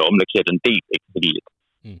 eller omlakere den del, ikke? Fordi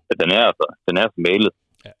at den er så malet.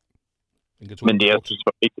 Ja. Men det jeg synes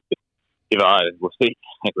var vigtigt, det var, at jeg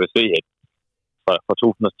kunne se, at fra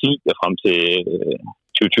 2010 og frem til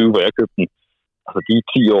 2020, hvor jeg købte den, altså de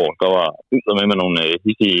 10 år, der var med nogle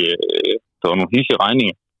hissige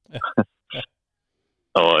regninger. Ja. Ja.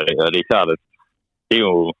 og det er klart, at det er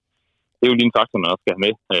jo lige en faktor, man også skal have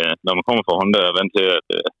med, når man kommer fra Honda og er vant til,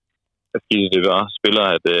 at det bare spiller,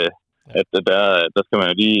 at der skal man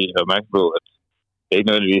jo lige være opmærksom på, at det er ikke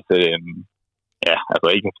nødvendigvis, altså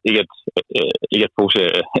ikke at Porsche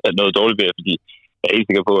er noget dårligt ved, fordi jeg er helt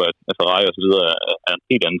sikker på, at Ferrari og så videre er en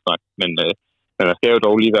helt anden snak, men man skal jo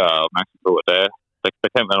dog lige være opmærksom på, at der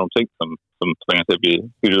kan være nogle ting, som trænger til at blive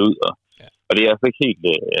byttet ud, og det er altså ikke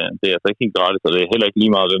helt gratis, og det er heller ikke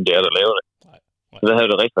lige meget, hvem det er, der laver det. Nej. Så der havde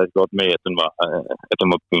det rigtig, rigtig godt med, at den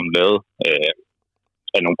var blevet lavet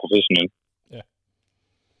af nogle professionelle. Ja.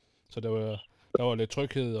 Så der var lidt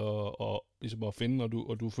tryghed og ligesom at finde,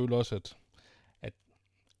 og du følte også,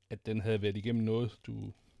 at den havde været igennem noget,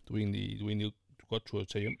 du egentlig godt turde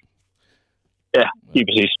tage hjem. Ja, lige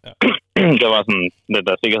præcis. Ja. Der var sådan den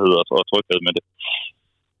der sikkerhed og tryghed med det.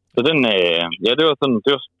 Så den, det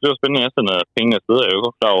var spændende. Jeg sendte penge afsted. Jeg er jo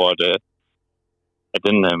godt klar over, at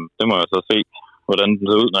den må jeg så se, hvordan den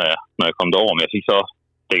ser ud, når jeg kom derover. Men jeg fik så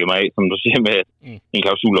dækket mig af, som du siger, med en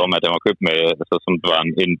klausul om, at den var købt med, altså, som det var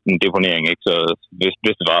en deponering, ikke? Så hvis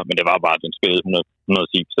det var, men det var bare, at den spillede 110%.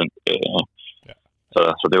 Ja.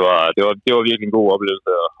 Så det var virkelig en god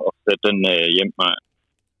oplevelse at sætte den hjem.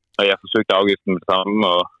 Og jeg forsøgte afgiften med det samme,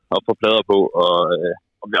 og få plader på, og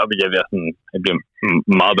jeg bliver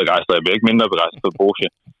meget begejstret. Jeg bliver ikke mindre begejstret for Porsche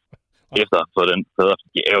efter for den plader.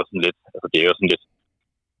 Det er jo sådan lidt.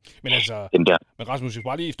 Men altså, men Rasmus, jeg skal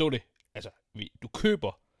bare lige stå det. Altså, du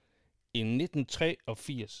køber en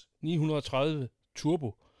 1983 930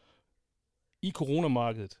 Turbo i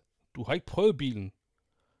coronamarkedet. Du har ikke prøvet bilen.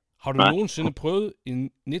 Har du nogensinde prøvet en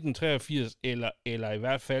 1983 eller i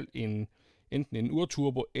hvert fald enten en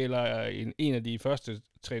urturbo eller en af de første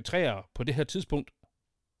 3'ere på det her tidspunkt?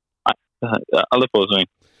 Nej, jeg har aldrig prøvet sådan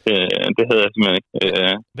en. Det havde jeg simpelthen ikke.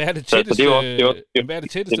 Hvad er det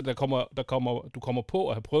tætteste, du kommer på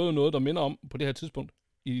at have prøvet noget, der minder om på det her tidspunkt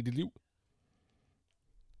i dit liv?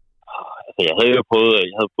 Altså, jeg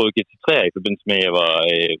havde prøvet GT3 i forbindelse med, at jeg var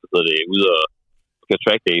ude og køre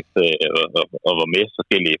track days og var med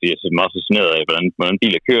forskellige, fordi jeg er meget fascineret af, hvordan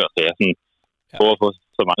biler kører, så jeg sådan prøver at få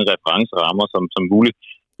så mange referencerammer som muligt.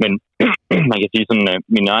 Men man kan sige sådan,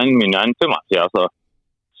 min egen 75 og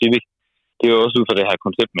Civic, det er jo også ud fra det her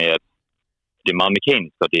koncept med, at det er meget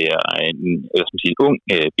mekanisk, og det er en ung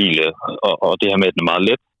bil, og det her med, at den er meget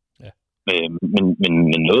let. Ja.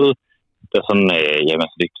 Men noget, der sådan,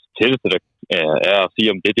 det tætteste, der er at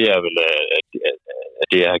sige om det er vel, at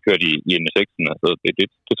det jeg har kørt i NSX'en, altså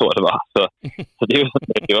det tror jeg, det var. Så det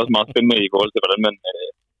er også meget spændende i forhold til, hvordan man...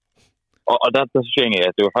 Og der synes jeg egentlig,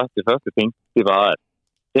 at det var faktisk det første ting, det var, at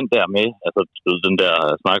den der med, altså den der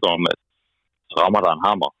snakker om, at så rammer der en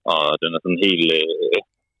hammer, og den er sådan helt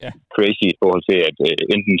crazy i forhold til, at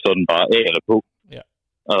enten så den bare af eller på. Ja.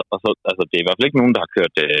 Og så, altså det er i hvert fald ikke nogen, der har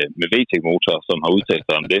kørt med VTEC-motor, som har udtalt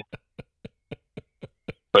sig om det.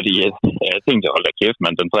 Fordi jeg tænkte, hold da kæft,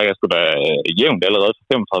 man, den trækker sgu da jævnt allerede for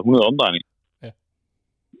 3500 omdrejninger. Ja.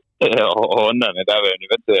 Og Hondaerne, der er jeg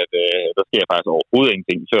nødt til, at der sker faktisk overhovedet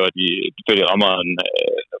ingenting, før de rammer en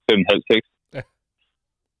 5,5-6. Ja.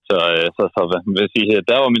 Så hvad vil jeg sige,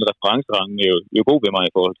 der var min referencerang jo god ved mig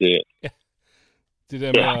i forhold til... Ja. det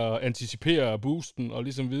der med at anticipere boosten, og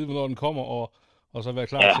ligesom vide, hvornår den kommer, og så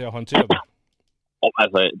være klar til at håndtere den.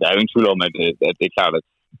 Altså, der er jo ingen tvivl om, at det er klart, at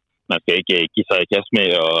man skal ikke give sig i kast med,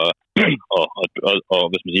 og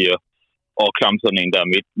hvis man siger, og klamme sådan en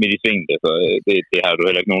der midt i svingen. Altså, det har du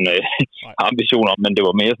heller ikke nogen ambitioner om, men det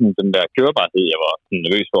var mere sådan den der kørebarhed, jeg var sådan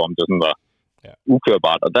nervøs for, om det sådan var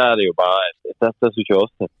ukørbart. Og der er det jo bare, der synes jeg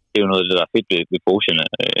også, at det er jo noget af det, der er fedt ved Porsche'ne.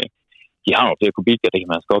 De har jo flere kubik, og det kan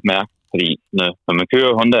man også godt mærke, fordi når man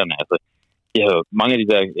kører Honda'erne, altså, de har jo mange af de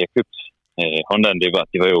der, jeg købte Honda'erne,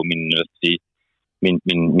 det var jo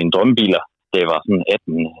mine drømmebiler. Det var sådan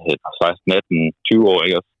 16, 18, 20 år,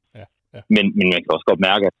 ikke også? Ja. Men man kan også godt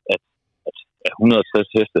mærke, at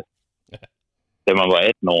 160 heste, da man var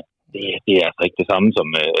 18 år, det er altså ikke det samme,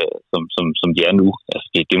 som de er nu. Altså,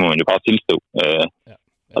 det må man jo bare tilstå.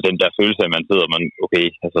 Og den der følelse af, at man sidder, okay,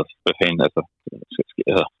 altså, hvad fanden, altså,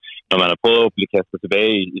 når man har prøvet at blive kastet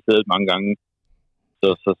tilbage i stedet mange gange,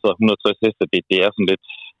 så 160 heste, det er sådan lidt,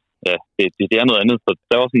 det er noget andet. Så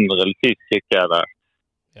der var sådan en realitetstjek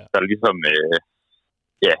der ligesom,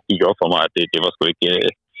 gik op for mig, at det var sgu ikke,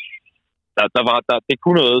 det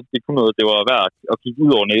kunne noget, det var værd at kigge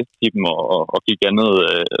ud over næsetippen og kigge andet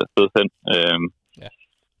sted hen.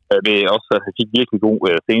 Jeg vil også have virkelig god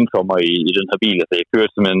sensommer i den her bil. Altså, jeg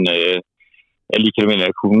kørte simpelthen alle de kilometer,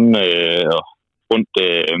 jeg kunne rundt.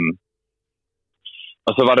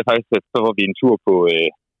 Og så var det faktisk, så var vi en tur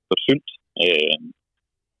på Sylt.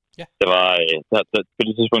 Der var, på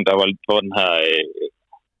det tidspunkt, der var den her,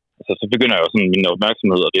 altså så begynder jeg jo sådan min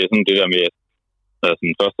opmærksomhed, og det er sådan det der med, at når jeg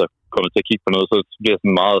sådan først er kommet til at kigge på noget, så bliver jeg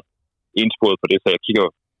sådan meget ensporet på det, så jeg kigger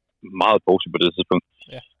meget Porsche på det tidspunkt.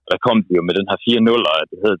 Og der kom de jo med den her 4.0'er,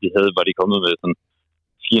 var de kommet med sådan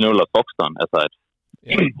 4.0'er Boxsteren, altså at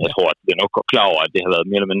jeg tror, at det er nok klar over, at det har været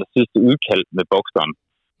mere eller mindre sidste udkald med Boxsteren.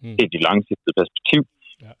 Det er de langsigtede perspektiv.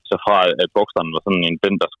 Så fra at Boxsteren var sådan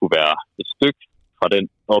den, der skulle være et stykke fra den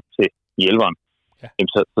op til i 11'eren,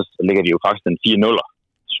 så ligger de jo faktisk en 4.0'er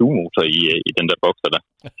sugemotor i den der Boxster der.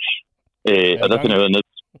 Og der finder jeg ud af ned.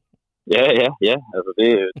 Ja, altså det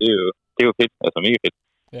er jo fedt, altså mega fedt.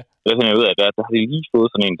 Der finder jeg ud af, at der har de lige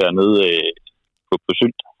fået sådan en dernede på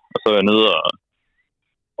Sylt, og så er jeg nede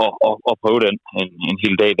og prøve den en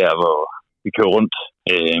hel dag der, hvor vi kører rundt.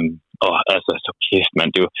 Og altså, så kæft, man,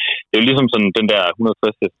 det er jo ligesom sådan den der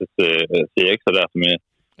 160 CX'er der,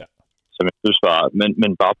 som jeg synes var,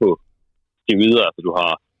 men bare på det videre, altså du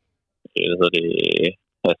har,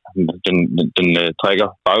 den trækker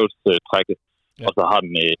baghjulstrækket, og så har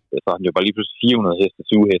den jo bare lige pludselig 400 heste,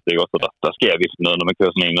 sugeheste, ikke også? Så der sker virkelig noget, når man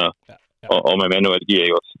kører sådan en, og med manuel gear,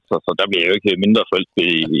 ikke også? Så der bliver jo ikke mindre forelsket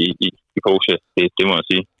i Porsche, det må jeg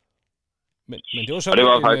sige. Men det var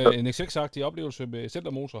sådan en XX-agtig oplevelse med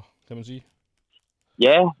centermotor, kan man sige.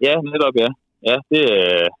 Ja, netop, ja. Ja, det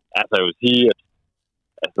altså jeg vil sige, at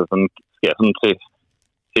altså sådan, skal jeg sådan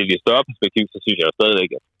til de større perspektiv, så synes jeg jo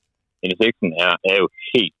stadigvæk, at NSX'en er jo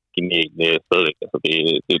helt genial stadigvæk. Altså det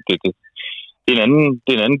er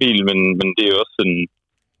en anden bil, men det er jo også en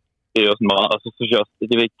meget, og så synes jeg også,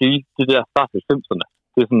 det der start til 90'erne,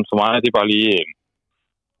 det er sådan for mig, det er bare lige,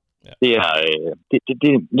 det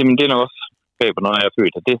er nok også bag på, når jeg er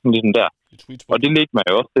født, og det er sådan ligesom der. Og det ligger mig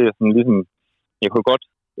jo også til, sådan ligesom, jeg kunne godt,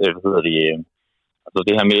 altså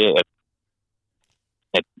det her med,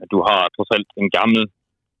 at du har trods alt en gammel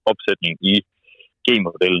opsætning i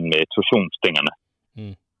G-modellen med torsionsstængerne.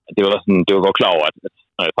 Det var godt klar over, at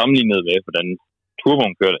når jeg sammenlignede med, hvordan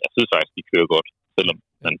turboen kørte, jeg synes faktisk, de kører godt, selvom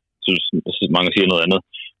man synes mange siger noget andet.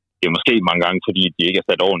 Det er måske mange gange, fordi de ikke er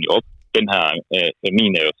sat ordentligt op. Den her,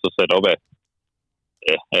 min er jo så sat op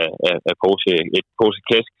af Porsche, et Porsche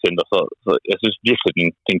Classic Center, så jeg synes virkelig,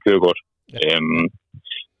 den kører godt.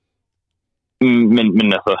 Men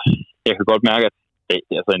altså, jeg kan godt mærke, at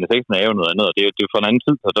altså, NSX'en er jo noget andet, og det er jo fra en anden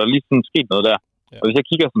tid, så der er lige sådan sket noget der. Og hvis jeg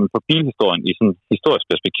kigger sådan på bilhistorien i sådan et historisk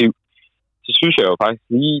perspektiv, så synes jeg jo faktisk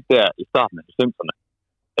lige der i starten af 90'erne,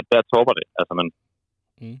 at der topper det. Altså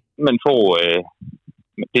man får,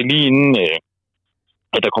 det er lige inden,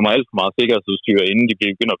 at der kommer alt for meget sikkerhedsudstyr, inden de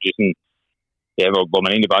begynder at blive sådan, hvor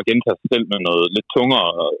man egentlig bare gentager sig selv med noget lidt tungere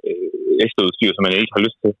ekstra udstyr, som man ikke har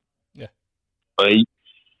lyst til. Og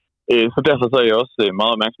så derfor så er jeg også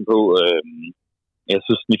meget opmærksom på, jeg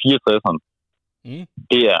synes, de 64'erne,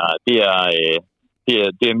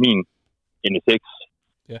 det er min NSX,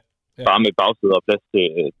 bare med bagsæder og plads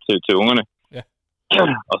til ungerne.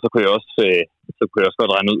 Og så kunne jeg også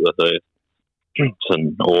godt regne ud, altså sådan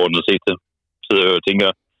overordnet set til, så jeg tænker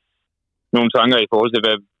nogle tanker i forhold til,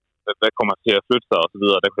 hvad kommer til at flytte sig og så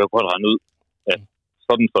videre, der kunne jeg godt regne ud, at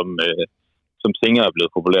sådan som Singer er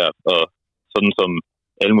blevet populært, og sådan som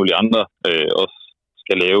alle mulige andre også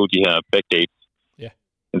skal lave de her backdates,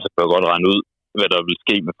 så kan jeg godt regne ud, hvad der vil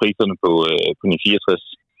ske med priserne på 964.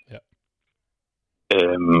 Ja.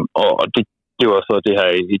 Og det var så det her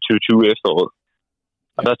i 2020 efteråret.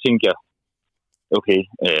 Og der tænkte jeg, okay,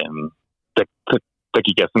 der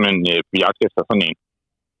gik jeg simpelthen på jagt efter sådan en.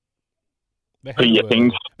 Hvad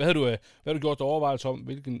havde du gjort overvejelse om,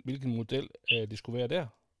 hvilken model det skulle være der?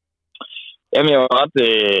 Jamen, jeg var ret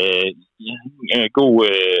god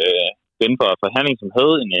ven for Herning, som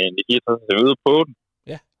havde en 964, så jeg var ude på den.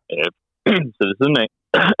 Ja. Så ved siden af.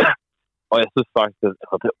 Og jeg synes faktisk, at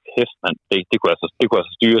det var kæft, man. Det kunne jeg så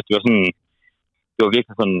styre. Det var sådan, det var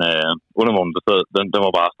virkelig sådan undervognen, der sad, den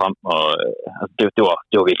var bare stram, og altså, det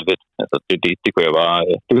var virkelig fedt. Altså, det kunne jeg bare,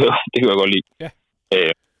 det kunne jeg godt lide. Ja.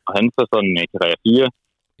 Og han så sådan en Carrera 4,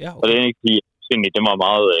 ja, okay. Og det er ikke fordi, egentlig, det var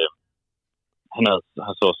meget, han har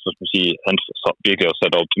så skal man sige, han så virkelig også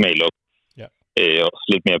sat optimalt op. Ja. Også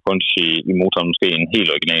lidt mere punch i motoren, måske en helt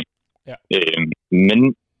original. Ja. Men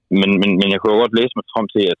jeg kunne jo godt læse mig frem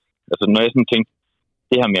til, at altså, når jeg sådan tænkte,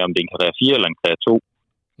 det her med, om det er en Carrera 4 eller en Carrera 2,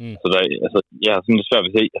 så der, altså, jeg har sådan lidt svært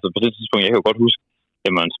ved at se, altså på det tidspunkt, jeg kan jo godt huske,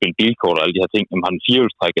 at man spiller bilkort og alle de her ting, om har den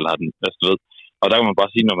 4-hjulstræk, eller har den, altså du ved. Og der kan man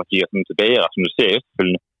bare sige, når man kigger sådan tilbage og rationaliserer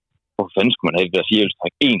efterfølgende, hvorfor fanden skulle man have det der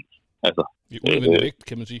 4-hjulstræk 1? Altså, det er unødvendig vægt,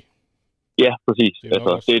 kan man sige. Ja, præcis.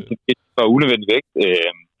 Det var unødvendig vægt.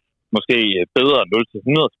 Måske bedre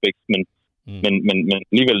 0-100 spæk, men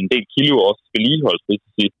alligevel en del kilo også vedligeholdt, vil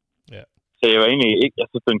jeg sige. Ja. Så jeg var egentlig ikke, jeg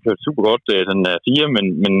synes, den kørte super godt, den 4,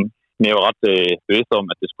 men jeg var ret bevidst om,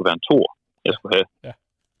 at det skulle være en 2'er, jeg skulle have. Ja.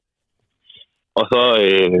 Og så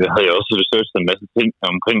havde jeg også researchet en masse ting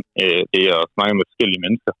omkring det, og snakket med forskellige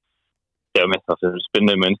mennesker. Der er masser af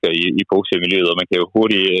spændende mennesker i Porsche-miljøet, og man kan jo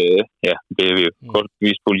hurtigt, det er vi jo godt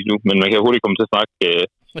bevist på lige nu, men man kan jo hurtigt komme til at snakke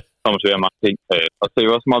om at være mange ting. Og så er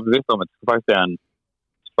jeg også meget bevidst om, at det skal faktisk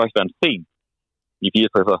være en sten i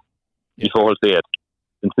 64'er, i forhold til, at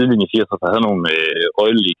den tidlige 64'er havde nogle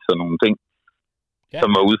oil-leaks og nogle ting,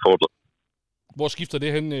 som var udfordret. Hvor skifter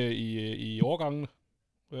det hen i årgangene?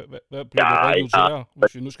 Hvad bliver det røget til her,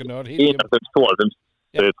 hvis vi nu skal nørde helt hjem? 91, 92,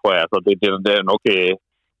 tror jeg. Så det er nok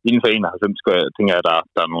inden for 91, tænker jeg, at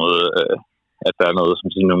der er noget, at der er noget, som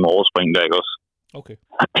siger, nogle overspring der, ikke også? Okay.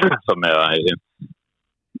 som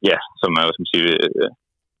er, som siger,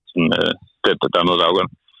 sådan, der er noget, der afgør.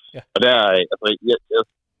 Ja. Og der, altså,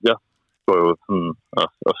 jeg går jo sådan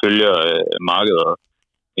og følger markedet, og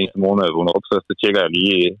en måned, jeg vågner op, så tjekker jeg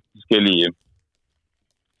lige forskellige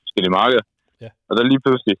markeder. Ja. Og der lige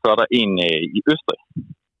pludselig, så er der en i Østrig,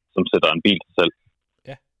 som sætter en bil til salg.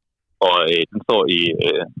 Ja. Og den står i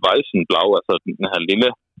Weizenblau, altså den her lille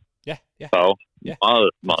farve. Ja. Meget,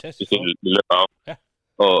 meget speciel lille farve. Ja.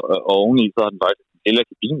 Og oveni, så har den faktisk en lille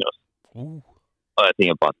kabine også. Og jeg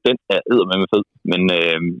tænker bare, den er eddermame fed.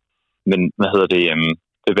 Men hvad hedder det?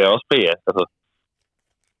 Det vil også bag af, altså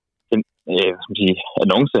den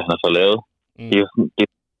annonce, han har så lavet. Det er jo sådan, det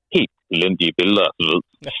er helt elendige billeder, du ved.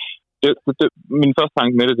 Ja. Min første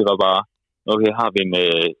tanke med det var bare, okay, har vi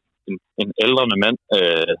en ældrende mand,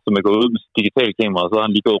 som er gået ud med digitale kamera, og så har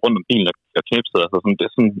han lige gået rundt om bilen og knipset, altså sådan, det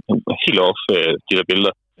er sådan helt off, de der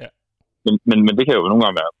billeder. Ja. Men det kan jo nogle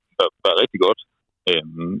gange være rigtig godt.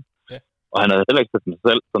 Og han havde heller ikke sat sig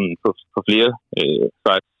selv sådan på flere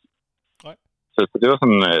sites. Nej. Så det var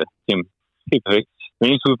sådan helt perfekt. Den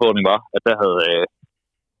eneste udfordring var, at der havde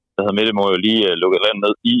Mette må jo lige lukket landet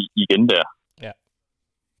ned igen der. Ja.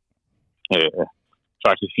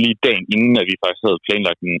 Faktisk lige dagen inden, at vi faktisk havde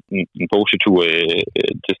planlagt en Porsche-tur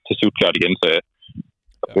til Stuttgart igen, så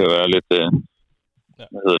det kan være lidt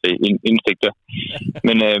indstigt der.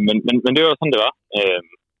 Men det var sådan, det var.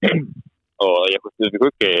 Og jeg kunne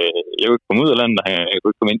ikke komme ud af landet, og jeg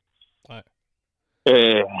kunne ikke komme ind. Nej.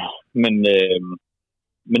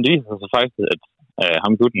 Men det viser sig faktisk, at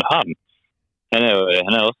ham gutten har den. Han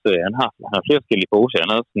har flere forskellige Porsche.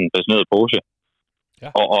 Han er også en passioneret Porsche. Ja.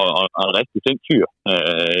 Og en rigtig flink fyr.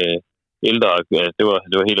 Ældre, det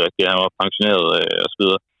var helt rigtigt. Han var pensioneret og så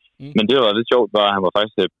videre. Men det, der var lidt sjovt, var, at han var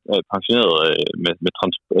faktisk pensioneret med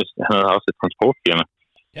transport. Han havde også et transportfirma.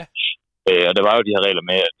 Ja. Og der var jo de her regler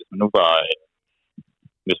med, at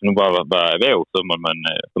hvis man nu bare var erhverv, så må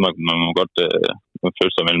man godt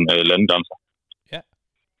følge sig mellem landegrænser. Ja.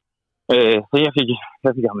 Så jeg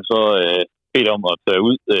fik ham så bedt om at tage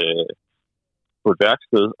ud på et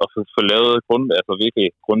værksted og få lavet virkelig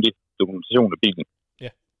grundig dokumentation af bilen.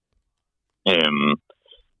 Ja.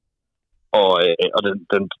 Og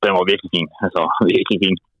den var virkelig fin. Altså, virkelig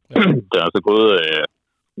fin. Ja. Den er altså gået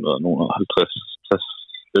nogle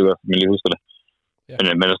 50-60 stykker, som jeg lige husker det. Ja.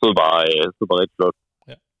 Men der stod bare rigtig flot.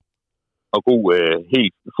 Ja. Og god,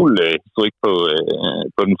 helt fuld historik på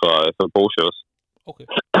den fra Porsche også. Okay.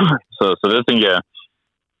 Så det tænker jeg,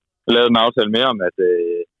 lavede en aftale med om, at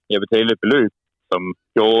jeg betalte et beløb, som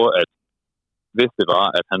gjorde, at hvis det var,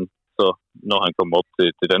 at han så, når han kom op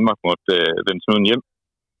til Danmark, måtte vende snuden hjem,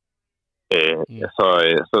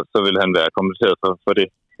 så ville han være kompenseret for det.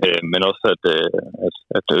 Men også,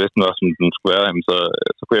 at hvis den var, som den skulle være,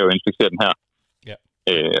 så kunne jeg jo inspektere den her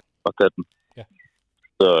og tage den. Ja.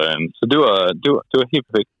 Så det var helt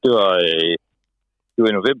perfekt. Det var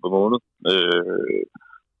i november måned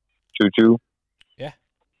 2020. Ja.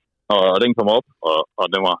 Og den kom op, og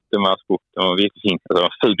den var virkelig fin. Altså, det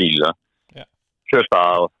var en fed bil, der kørte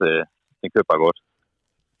bare også. Den kørte bare godt.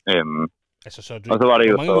 Altså, så og så var det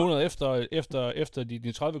jo mange måneder efter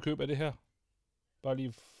de 30 køb af det her? Bare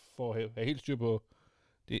lige for at have helt styr på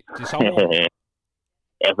det samme år?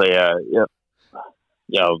 Altså,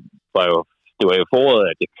 jeg var jo... Det var jo foråret,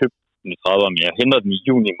 at jeg købte den i 30'erne, men jeg hentede den i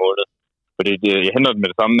juni måned. Fordi jeg hentede den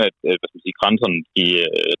med det samme, at grænserne,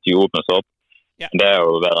 de åbner sig op. Ja. Men der har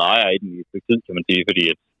jo været ejer i den i et tid, kan man sige, fordi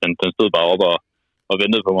at den stod bare op og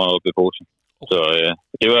ventede på mig oppe ved Porsche. Okay. Så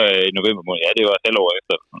det var i november måned. Ja, det var et halvt år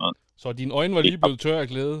efter. Så dine øjne var lige blevet tørre af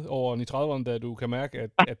glæde over i 30'erne, da du kan mærke,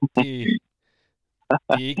 at det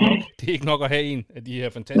er ikke nok at have en af de her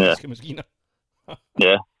fantastiske maskiner.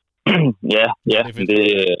 Ja. Ja.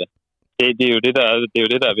 Det er jo det, der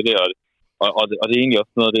er ved det, og det er egentlig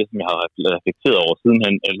også noget af det, som jeg har reflekteret over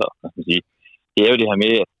sidenhen, eller hvad skal man sige. Det er jo det her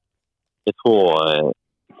med, at jeg tror,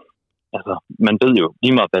 altså, man ved jo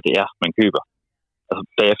lige meget, hvad det er, man køber. Altså,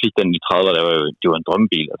 da jeg fik den i 30'erne, det var en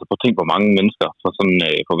drømmebil. Altså, prøv at tænke på mange mennesker,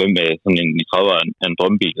 for hvem sådan en i 30'erne er en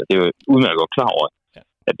drømmebil. Det er jo udmærket godt klar over,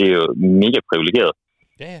 at det er jo mega privilegeret.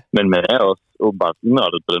 Ja. Men man er også åbenbart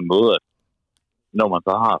indrettet på den måde, at når man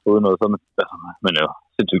så har fået noget, så man er jo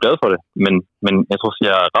sindssygt glad for det. Men jeg tror, at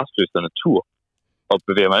jeg er restløs af natur, og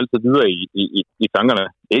bevæger mig altid videre i tankerne.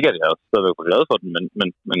 Ikke, at jeg er stadigvæk glad for den,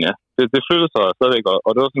 men ja, det flyttede sig stadigvæk. Og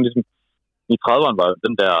det var sådan ligesom, i 30'erne var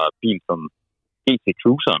den der bil som GT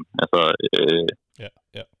Cruiseren. Altså,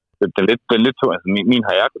 den lidt tung. Altså, min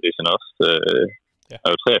har aircondition også. Er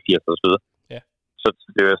jo 83 og så videre. Ja. Så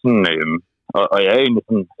det var sådan... Og jeg er egentlig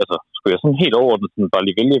sådan, altså, skulle jeg sådan helt overordnet sådan bare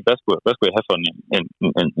lige vælge, hvad skulle jeg have for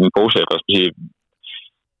en Porsche, eller skulle jeg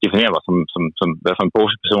definere mig som hvad for en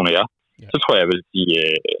Porsche-person er jeg, så tror jeg, vil sige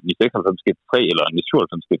 996 GT3 eller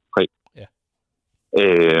 997 GT3. Ja.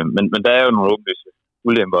 Men der er jo nogle åbenlyse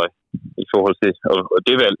ulemper i forhold til, og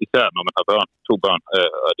det er vel især, når man har to børn,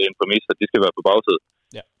 og det er en præmis, at de skal være på bagsædet.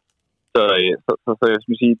 Ja. Så jeg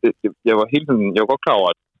skulle sige, jeg var hele tiden, jeg var godt klar over,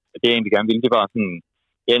 at det jeg egentlig gerne ville, det var sådan.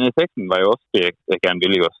 Ja, NSX'en var jo også det, jeg gerne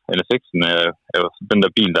ville også. NSX'en er jo den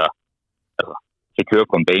der bil, der kan køre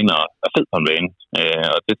på en bane og er fed på en bane.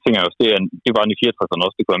 Og det tænker jeg også, det var den i 64'erne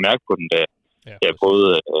også. Det kunne jeg mærke på den, da jeg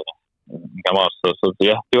prøvede en kammerat. Så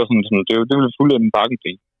ja, det var sådan det ville fulde en bakken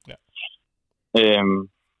til. Ja.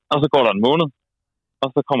 Og så går der en måned, og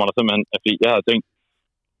så kommer der simpelthen, at jeg havde tænkt,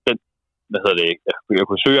 jeg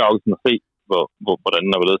kunne søge afgiften og se, hvordan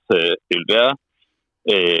der var det ville være.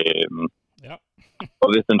 Og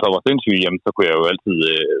hvis den så var sindssyg, jamen, så kunne jeg jo altid,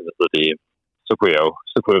 så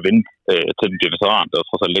kunne jeg vente til den blev veteran. Det var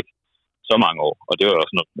trods alt ikke så mange år, og det var jo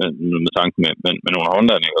også noget med tanken med nogle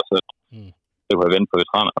håndlærne, ikke? Så kunne jeg vente på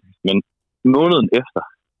veteraner. Men måneden efter,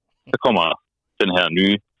 så kommer den her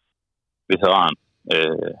nye veteran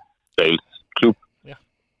sales klub,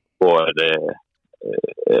 hvor at,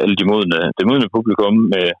 alle det modne publikum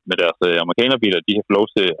med deres amerikanerbiler, de har fået lov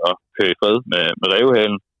til at køre i fred med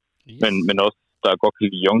rævehalen, men også der godt kan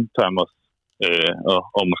lide youngtimers,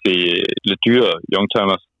 og måske lidt dyre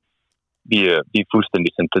youngtimers, vi er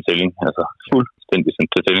fuldstændig sendt til tælling. Altså, fuldstændig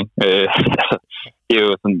sendt til tælling. Det er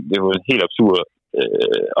jo en helt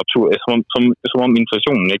absurd som om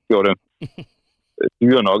inflationen ikke gjorde det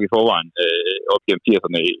dyre nok i forvejen, op gennem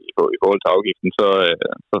 80'erne i forhold til afgiften, så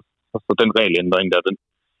den regelændring der,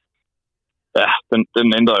 den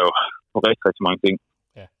ændrer jo på rigtig, rigtig mange ting.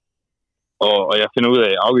 Og jeg finder ud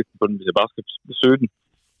af, at afgiften på den, hvis jeg bare skal besøge den,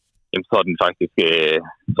 jamen, så er den faktisk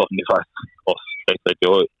også rigtig, rigtig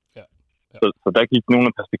høj. Ja. Så der gik nogle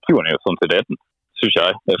af perspektiverne jo sådan til 18, synes jeg,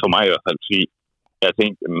 for mig i hvert fald, fordi jeg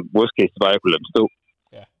tænkte, worst case var, at jeg kunne lade den stå.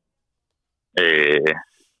 Ja.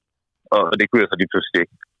 Og det kunne jeg så lige pludselig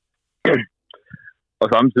ikke. Og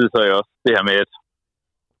samtidig så er jeg også det her med,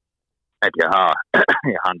 at jeg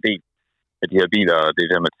har en del af de her biler, og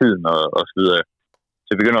det her med tiden og så videre. Så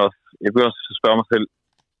jeg begynder også at spørge mig selv,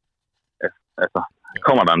 altså,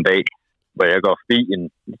 kommer der en dag, hvor jeg går forbi en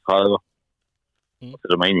 30'er, og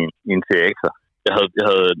sætter mig ind i en TX'er. Jeg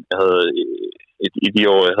havde i de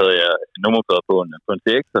år, havde jeg nummerplader på en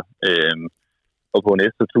TX'er, og på en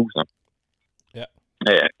S1000. Ja.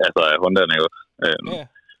 Altså, Hondaen er jo.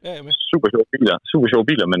 Ja, jeg er med. Super sjove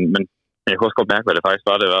biler, men jeg kunne også godt mærke, hvad det faktisk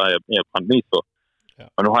var, jeg brændte mest for. Ja.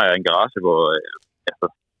 Og nu har jeg en garage, hvor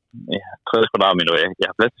 60 kvadratmeter, jeg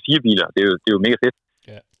har plads til 4 biler. Det er jo mega fedt.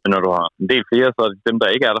 Ja. Men når du har en del flere, så er det dem,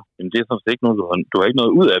 der ikke er der. Jamen, det er sådan set ikke nogen, du har ikke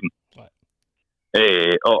noget ud af dem. Nej.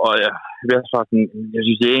 Og jeg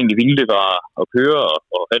synes, det egentlig vildt, det var at køre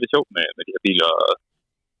og have det sjovt med de her biler.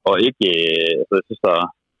 Og ikke, jeg synes,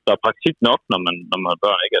 der er praktik nok, når man har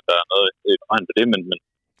børn, ikke at der er noget vejen for det, men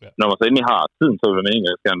ja. Når man så endelig har tiden, så vil man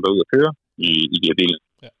egentlig gerne være ud og køre i de her biler.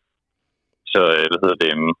 Ja. Så,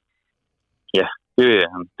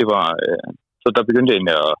 det var, så der begyndte jeg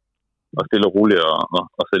egentlig at stille og roligt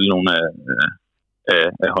og sælge nogle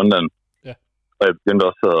af Hondaen. Ja. Og jeg begyndte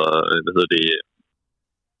også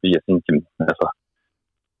jeg tænkte, altså,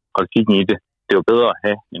 praktikken i det var bedre at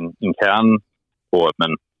have en kerne, hvor at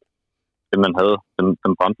man havde,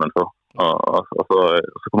 den brændte man for. Og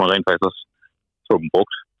så kunne man rent faktisk også få dem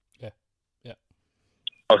brugt. Ja. Ja.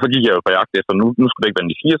 Og så gik jeg jo på jagt efter, nu skulle det ikke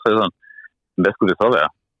være de 64'eren, men hvad skulle det så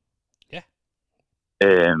være? Ja.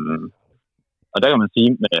 Og der kan man sige,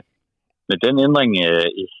 med den ændring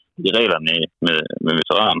i reglerne med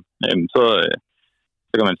veteran, så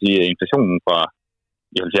kan man sige, at inflationen fra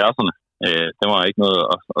i 70'erne, den var ikke noget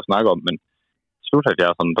at snakke om, men slut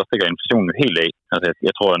 70'erne, der stikker inflationen jo helt af. Altså,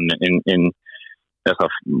 jeg tror,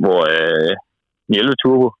 hvor 11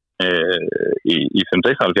 turbo i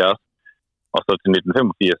 576, og så til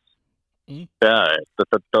 1985,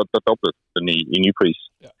 der doblede den i ny pris.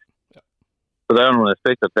 Ja. Ja. Så der er jo nogle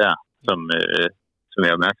aspekter der, som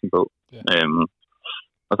jeg er opmærksom på. Ja.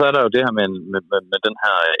 Og så er der jo det her med den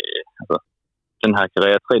her, den her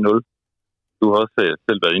Carrera 3.0. Du har også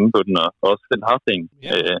selv været inde på den, og også selv haft en.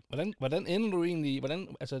 Ja, hvordan ender du egentlig,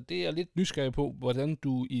 det er jeg lidt nysgerrig på, hvordan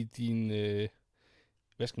du i din,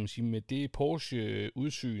 hvad skal man sige, med det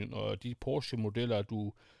Porsche-udsyn og de Porsche-modeller,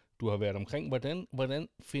 du har været omkring, hvordan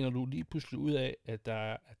finder du lige pludselig ud af, at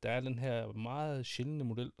der er den her meget sjældne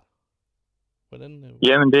model?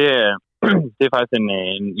 Jamen, det er faktisk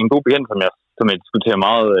en god bekendt, som jeg diskuterer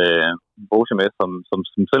meget Porsche med,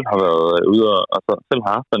 som selv har været ude og selv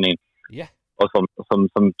har haft sådan en. Ja. Og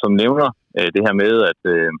som nævner det her med,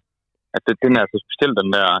 at den er så speciel, den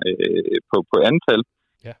der på antal,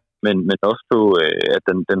 ja. men også på, at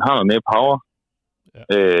den har noget mere power, ja.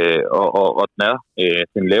 Og den er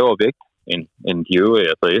den lavere vægt end de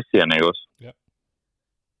øvrige, altså S-serierne, ikke også? Ja.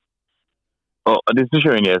 Og det synes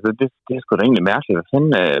jeg egentlig, altså, det er sgu da egentlig mærkeligt.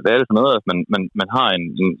 Hvad er det for noget, at man har en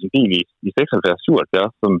bil i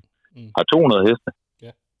 76-77, som har 200 heste,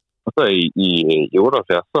 og så i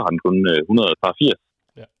 78, så har den kun 180.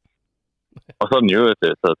 Ja. Og så er den jo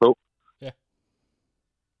taget på. Ja.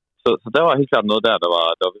 Så der var helt klart noget der var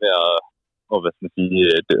ved at hvad skal man sige,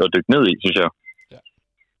 at dykke ned i, synes jeg. Ja.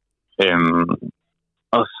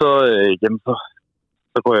 Og så,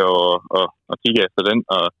 så går jeg og kigger efter den,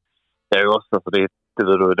 og der er jo også, altså det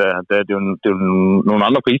ved du, det er jo nogle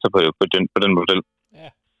andre priser på den model. Ja.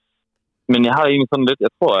 Men jeg har egentlig sådan lidt,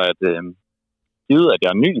 jeg tror, at givet, at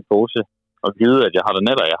jeg er ny i Porsche, og givet, at jeg har den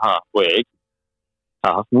netter, jeg har, hvor jeg ikke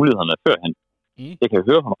har haft mulighederne førhen. Jeg kan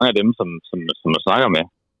høre fra mange af dem, som jeg snakker med,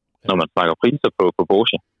 når man snakker priser på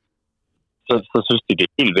Porsche, så synes de, det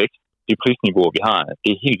er helt væk. De prisniveauer, vi har, det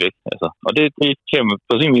er helt væk. Altså. Og det kan man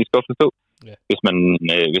på sin vis godt forstå,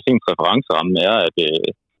 hvis ens referenceramme er,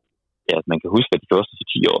 at man kan huske, at de kostede for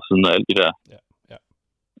 10 år siden, og alt det der. Ja. Ja.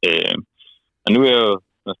 Og nu er jeg jo,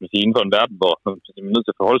 hvad skal man sige, inden for en verden, hvor man er nødt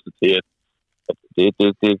til at forholde sig til, at det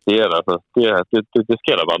er der, altså, det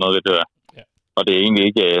sker der bare noget ved det der. Ja. Og det er egentlig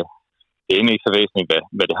ikke så væsentligt,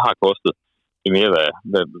 hvad det har kostet. Det er mere,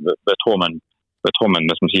 hvad tror man, hvad tror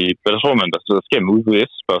man, der sker med udbud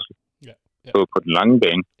efterspørgsel på den lange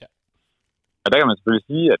bane. Ja. Og der kan man selvfølgelig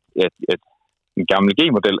sige, at en gammel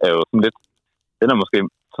G-model er jo sådan lidt, den er måske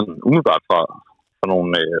sådan umiddelbart fra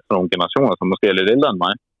nogle generationer, som måske er lidt ældre end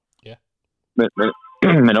mig. Ja.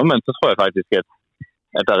 Men omvendt, så tror jeg faktisk, at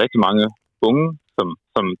der er rigtig mange unge,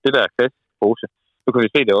 som det der klassisk Porsche. Nu kan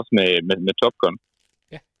vi se det også med Top Gun.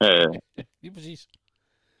 Ja, lige præcis.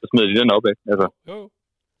 Så smider de den op, ikke? Altså, jo.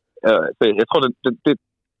 Så jeg tror,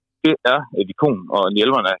 det er et ikon, og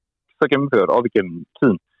hjelmerne er så gennemført op igennem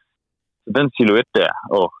tiden. Så den silhuet der,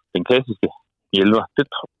 og den klassiske hjælper,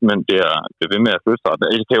 men det er ved med at flytte sig.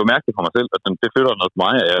 Jeg kan jo mærke det for mig selv, at det flytter noget for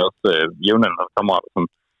mig, og jeg er også jævnaldrende kammerater, som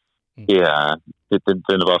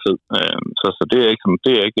den er bare fed. Så det er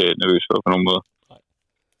jeg ikke nervøs for på nogen måde. Nej.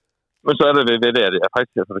 Men så er det ved det, at jeg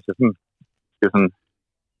faktisk, altså, hvis jeg skal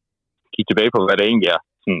kigge tilbage på, hvad det egentlig er,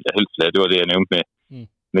 jeg helst lade, det var det, jeg nævnte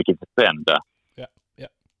med GT3'erne der. Ja.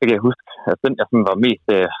 Så kan jeg huske, at den, jeg var mest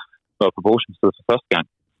var på Porsche for første gang.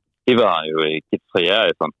 det var jo GT3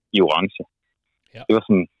 RS'eren i orange. Ja. Det var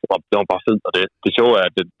sådan, det var bare fedt, og det sjove er,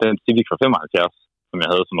 at den Civic fra 75, som jeg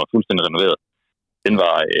havde, som var fuldstændig renoveret, den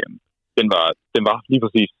var lige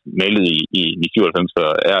præcis malet i 97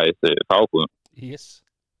 RS farvekode. Yes.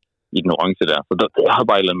 I den orange der. Så jeg har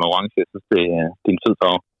bare et eller andet med orange. Jeg synes, det er en fed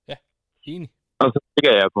farve. Ja, enig. Og så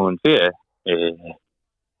ligger jeg på en ferie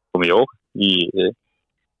på Mallorca i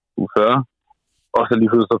uge 40. Og så lige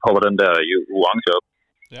pludselig så popper den der orange op.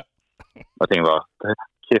 Ja. Og tænker bare,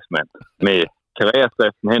 kæft mand. Med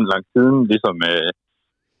Carrera-skriften hen langs siden,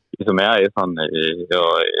 ligesom RF'eren.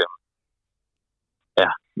 Ja,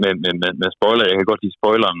 med spoiler. Jeg kan godt lide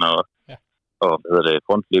spoileren og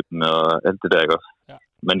frontflippen og alt det der, ikke også? Ja.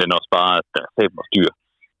 Men den er også bare, der er fabler dyr.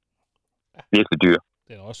 Ja. Virkelig dyr.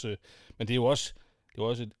 Det er også, men det er jo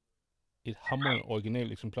også et hammerende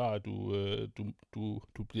originalt eksemplar, at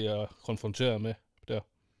du bliver konfronteret med der.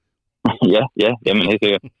 ja, jamen helt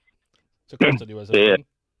sikkert. Så koster det jo altså ikke?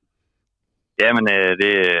 Ja, men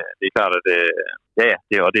det er klart, at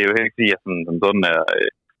og det er jo helt ikke sige, at sådan er,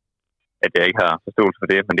 at jeg ikke har forståelse for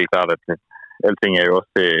det, men det er klart, at alting er jo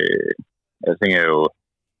også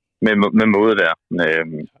med måde der.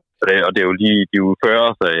 Og det er jo lige de uge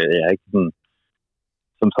 40, så jeg er ikke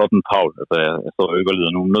som sådan travlt. Altså, jeg står jo ikke og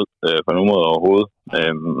lider nogen nød på nogen måde overhovedet.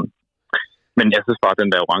 Men jeg synes bare, at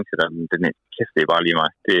den der orange, den er kæft, det er bare lige mig.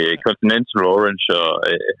 Det er Continental Orange, og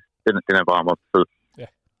den er bare meget fed. Ja.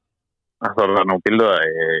 Og så er der nogle billeder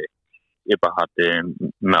af Eberhard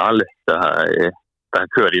Marle, der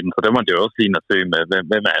har kørt i den, så det må det jo også ligne at søge med,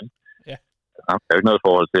 hvem er han? Ja. Der er jo ikke noget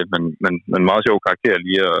forhold til, men meget sjov karakter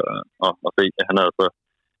lige at se. Han havde så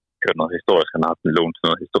kørt noget historisk, han har haft en lån til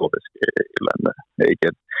noget historisk eller andet.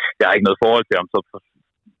 Jeg har ikke noget forhold til ham, så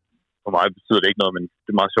for mig betyder det ikke noget, men det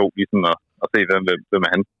er meget sjovt ligesom at se, hvem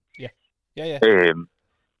er han. Ja.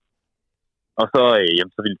 Og så,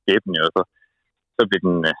 så ville skæbnen jo, så blev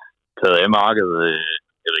den taget af markedet.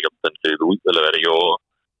 Jeg ved ikke, om den løb ud, eller hvad det gjorde.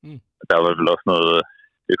 Der var vel også noget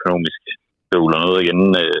økonomisk bøvl og noget igen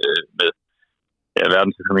med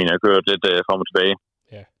verdensøkonomien har kørt lidt frem og tilbage.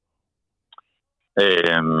 Ja.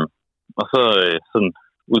 Og så sådan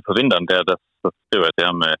ud på vinteren så skrev jeg til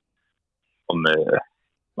ham,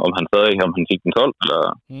 om han stadig, om han fik den 12, eller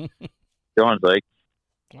det var han så ikke.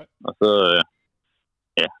 Nej. Og så,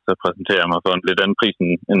 så præsenterer jeg mig for en lidt anden pris,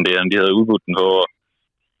 end de havde udbudt den på,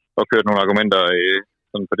 og kørt nogle argumenter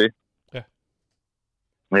sådan på det. Ja.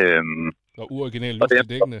 Og uoriginal luft i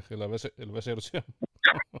dækkene, eller hvad sagde du til ham?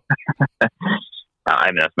 Nej,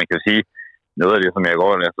 men altså, man kan jo sige, noget af det, som jeg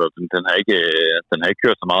går, altså, den har ikke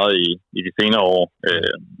kørt så meget i de senere år.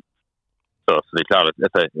 Så det er klart, at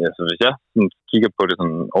altså, hvis jeg kigger på det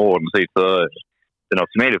sådan overordnet set, så den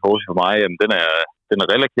optimale Porsche for mig, jamen, den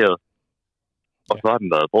er relakeret. Og så har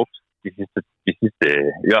den været brugt de sidste,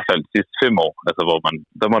 i hvert fald de sidste 5 år, altså hvor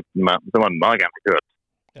der må den meget gerne have kørt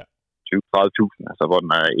 20-30.000, altså hvor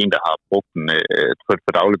den er en, der har brugt den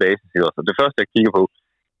på daglig basis. Så det første, jeg kigger på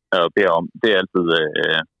og beder om, det er altid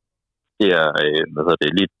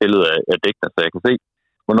lige et billede af dækkene, så jeg kan se,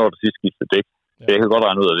 hvornår det sidst skiftede dæk. Ja. Jeg kan godt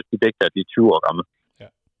regne ud, at hvis de dæk der de er 20 år gamle,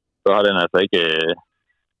 så har den altså ikke,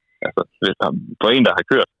 hvis der for en, der har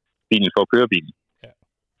kørt bilen for at køre bilen,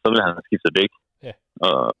 så vil han have skiftet dæk. Ja.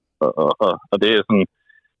 Og det er sådan,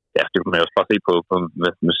 det kan man også bare se på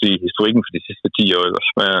hvad man siger, historikken for de sidste 10 år,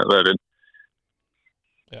 hvad er det?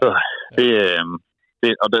 Ja. Så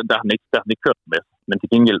og der har den ikke kørt med. Men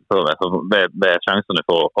til gengæld, så, altså, hvad er chancerne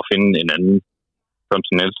for at finde en anden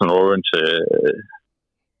Continental Orange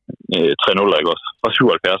 3.0, ikke også? Fra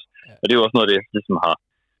 77. Ja. Og det er jo også noget af det, jeg ligesom har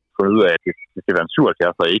fundet ud af, at det skal være en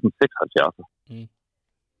 77 og ikke en 76.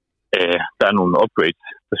 Der er nogle upgrades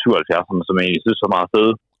på 77'erne, som jeg egentlig synes er meget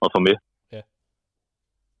fede at få med. Ja.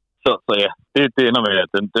 Så ja, det ender med,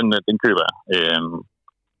 at den køber jeg.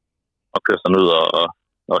 Og kører sig ned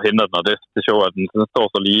og henter den, og det sjove er, at den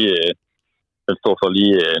står så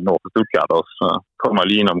lige nord for Stuttgart også, så kommer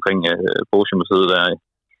lige ind omkring Porsche-museet der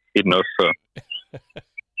i den også.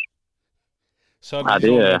 Så er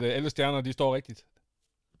det at alle stjerner, de står rigtigt.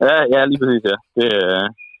 Ja, lige præcis, ja.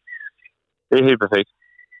 Det er helt perfekt.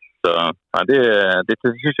 Så det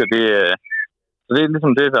synes jeg, så det er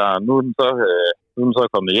ligesom det, der nu er den så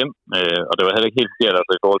kommet hjem, og det var heller ikke helt forkert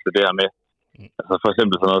altså, i forhold til det her med, altså for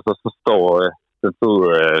eksempel sådan noget, så står den stod,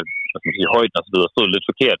 højden og så videre, stod lidt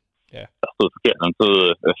forkert. Ja. Der stod forkert, den stod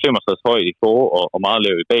 65 høj i for og meget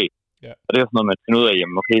lav i bag. Ja. Og det er sådan noget, man finder ud af,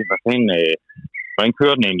 jamen okay, hvordan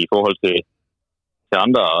kører den egentlig i forhold til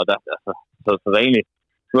andre, og der, altså, så der egentlig,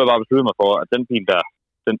 nu har jeg bare besluttet mig for, at den bil der,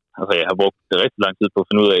 altså jeg har brugt det rigtig lang tid på at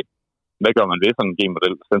finde ud af, hvad gør man ved sådan en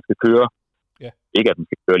G-model, hvis den skal køre Ja. Ikke at den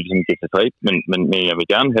skal køre ligesom GT3, men jeg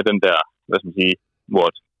vil gerne have den der, hvad skal man sige, hvor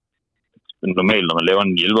normalt, når man laver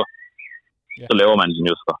en hjælper, så laver man den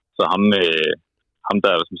jo så ham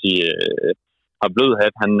der, hvad skal man sige, har blød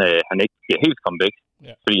hat, han ikke bliver helt kommet væk,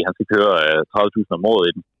 fordi han skal køre 30.000 om året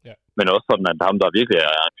i den. Ja. Men også sådan, at ham, der virkelig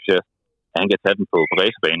er entusiast, han kan tage den på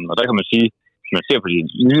racerbanen. Og der kan man sige, hvis man ser på de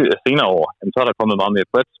nye senere år, så er der kommet meget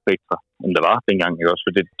mere bredt spektre, end der var dengang. Ikke også?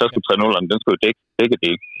 For der skulle 3.0'erne, den skulle jo dække begge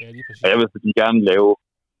dele. Ja, og jeg vil selvfølgelig gerne lave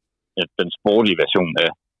den sportige version af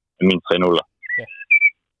min 3.0'er. Ja.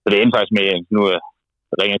 Så det ender faktisk med, nu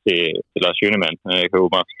ringer til Lars Schønemann, jeg kan jo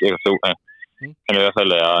bare så, at han i hvert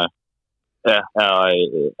fald er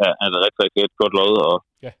et rigtig godt lod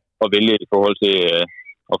at vælge i forhold til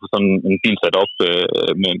at få sådan en bil sat op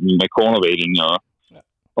med cornervailing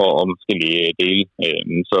og forskellige dele.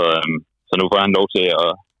 Så nu får han lov til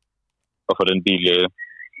at få den bil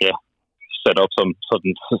sat op,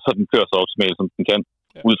 så den kører så optimalt, som den kan,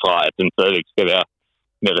 ud fra at den stadigvæk skal være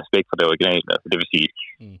med respekt for det originale. Altså, det vil sige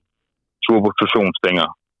turbo-torsionsstænger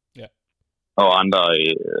og andre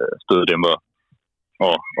støddæmper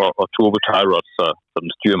og turbo tie rods, så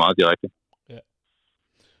den styrer meget direkte. Ja.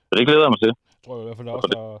 Så det glæder jeg mig til. Jeg tror i hvert fald også,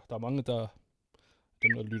 der er mange,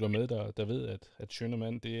 dem der lytter med, der ved, at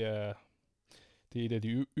Schønemann, det er et af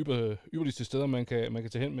de ypperligste steder, man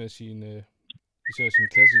kan tage hen med især sin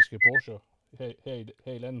klassiske Porsche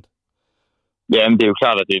her i landet. Ja, men det er jo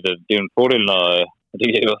klart, at det er en fordel, når det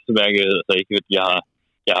kan jeg også mærke, altså ikke, at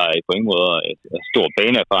jeg har på ingen måde stor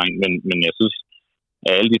baneerfaring, men jeg synes,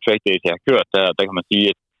 af alle de track days, jeg har kørt, der kan man sige,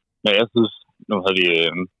 at når jeg synes, nu havde vi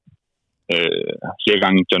flere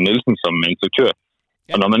gange John Nielsen som instruktør,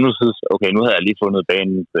 og når man nu synes, okay, nu havde jeg lige fundet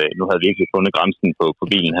banen, nu havde jeg virkelig fundet grænsen på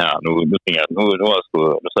bilen her, nu tænker jeg, nu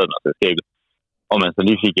sad den også i skabet, og man så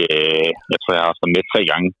lige fik, jeg tror, jeg har haft den med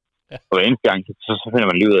 3 gange, og hver eneste gang, så finder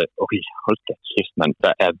man lige ud af, okay, hold da kæft, man,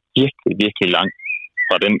 der er virkelig, virkelig langt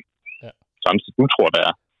fra den grænse, du tror, der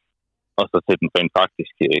er, og så til den rent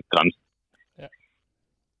faktiske grænse.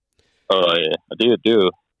 Og det er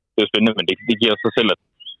jo spændende, men det giver sig selv,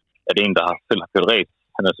 at en, der selv har kørt race,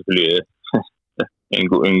 han er selvfølgelig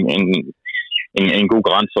en god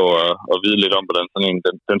garant for at vide lidt om, hvordan sådan en,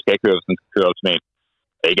 den skal køre, hvis den skal køre optimalt.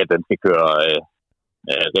 Ikke, at den skal køre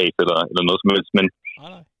race eller noget som helst, men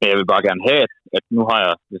jeg vil bare gerne have, at nu har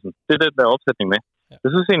jeg ligesom, det er den der opsætning med. Jeg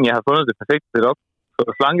synes egentlig, jeg har fundet det perfekte setup,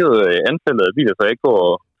 for slanket antallet af biler, så jeg ikke går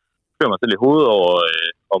og kører mig selv i hovedet over,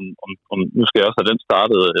 om nu skal jeg også have den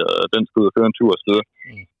startet, og den skal ud og køre en tur og så videre.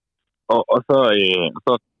 Og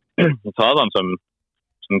så 30'eren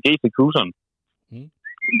som GT Cruiseren.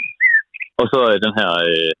 Og så den her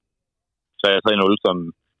 330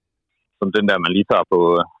 som den der, man lige tager på,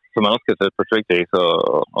 som man også kan sætte på track days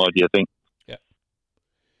og de her ting. Ja.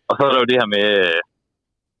 Og så er der jo det her med,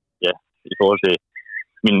 i forhold til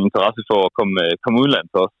min interesse for at komme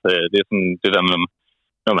udlands også. Det er sådan det der med,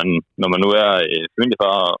 når man nu er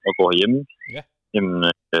familiefar og går hjemme, jamen,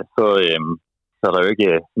 så er der jo ikke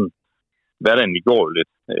sådan, hverdagen vi går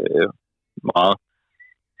lidt meget.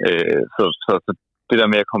 Så det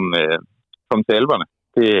der med at komme til Alperne,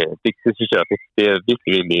 det synes jeg, det er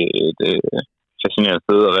virkelig, virkelig et fascinerende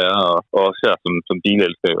sted at være, og også her som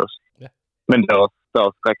bilelsker også. Ja. Men der er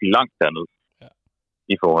også rigtig langt dernede,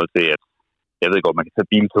 i forhold til, at jeg ved godt, man kan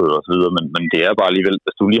tage biltoget og så videre, men det er bare alligevel,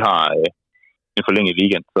 hvis du lige har en forlænget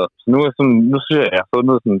weekend. Så nu synes jeg, at jeg har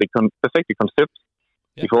fundet sådan det perfekte koncept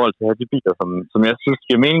i forhold til at have de biler, som jeg synes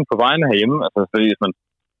giver mening på vejene herhjemme. Altså, fordi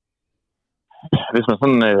hvis man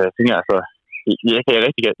sådan tænker, altså, jeg kan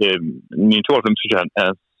rigtig godt, min 92 synes jeg er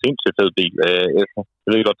en sindssygt fed bil. Jeg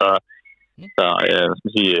ved godt, der hvad skal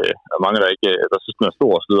man sige, er mange, der synes, den er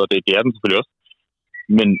stor og så videre. Det er den selvfølgelig også.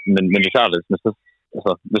 Men det er klart, at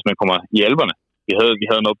hvis man kommer i Alperne, vi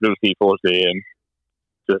havde en oplevelse i forhold til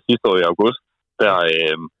sidste år i august,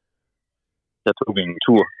 der tog vi en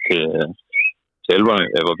tur til Alperne,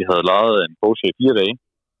 hvor vi havde lejet en Porsche i 4 dage.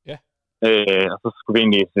 Ja. Og så skulle vi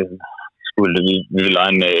egentlig vi ville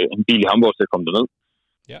lege en bil i Hamburg til at komme derned.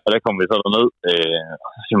 Ja. Og der kom vi så derned, og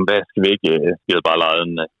så siger man, hvad skal vi ikke? Vi havde bare lejet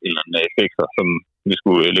en eller anden F6'er, som vi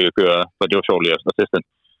skulle ligge og køre, for det var sjovt lige at teste den.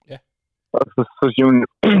 Ja. Og så siger hun,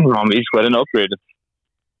 om vi ikke skulle have den upgraded.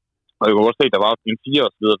 Og jeg kunne også se, at der var en 4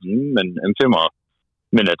 og så videre, men en 5'er,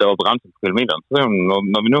 men at der var begrænset på kilometeren. Så sagde hun,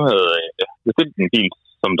 når vi nu havde bestilt en bil,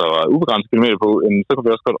 som der var ubegrænset kilometer på, så kunne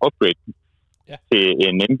vi også godt upgrade den til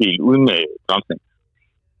en M-bil uden med begrænsning.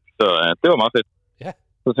 Så det var meget fedt. Ja.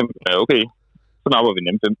 Så simpelthen, okay, så napper vi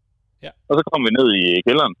en M5. Ja. Og så kommer vi ned i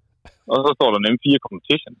kælderen, og så står der en M4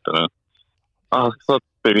 Competition dernede. Og så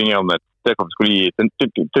blev vi enige om, at der kom vi skulle lige,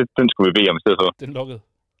 den skulle vi bede om i stedet for. Den lukkede.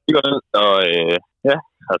 Det går ned, og ja,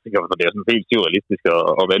 jeg tænker, at det er sådan helt surrealistisk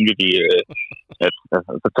og vanvittigt, at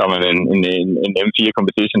så tager man en M4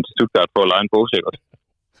 Competition til Stuttgart for at lege en Porsche.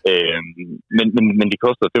 Men de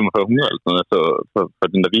koster 4500 eller sådan noget, så for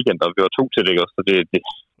den der weekend, og vi var 2 til, ikke også? Så det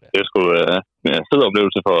er sgu en fed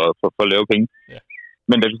oplevelse for at lave penge. Ja.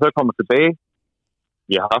 Men da vi så kommer tilbage,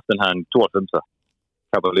 vi har haft den her 92'er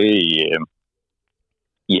Cabriolet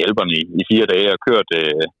i Alperne i 4 dage, og kørt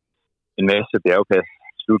en masse bjergpas,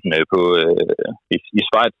 sluttende i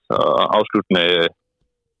Schweiz, og afsluttende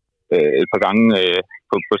et par gange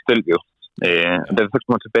på Stelvio. Da vi så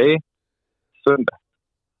kommer tilbage søndag,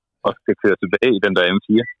 og skal køre tilbage i den der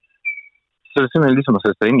M4, så er det simpelthen ligesom at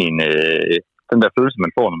sætte sig ind i den der følelse,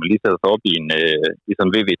 man får, når man lige sætter sig op i sådan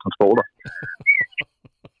en VW-transporter.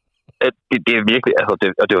 Det er virkelig, altså,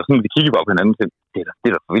 og det var sådan, vi kiggede bare på hinanden, og det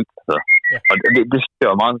er da for vildt. Altså. Ja. Og det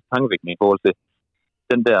var meget tankevækkende i forhold til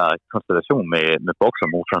den der konstellation med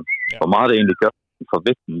boxermotoren, hvor meget det egentlig gør for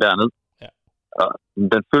vægten dernede. Ja. Og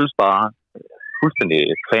den føles bare fuldstændig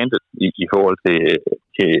plantet i forhold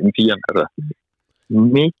til M4'en. Altså,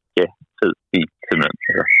 mega fed bil, simpelthen.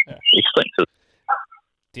 Altså, ekstremt fed.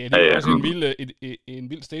 Det er også en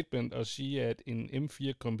vild statement at sige, at en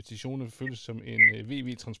M4-kompetition føles som en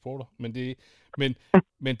VW-transporter,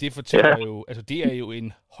 men det fortæller jo, altså det er jo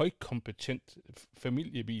en højkompetent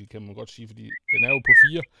familiebil, kan man godt sige, fordi den er jo på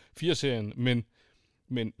 4-serien, men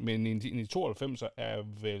en 92 er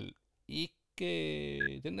vel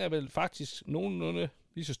ikke, den er vel faktisk nogenlunde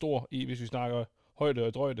lige så stor hvis vi snakker højde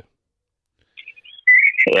og drøjde.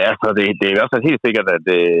 Ja, så det er i hvert fald helt sikkert, at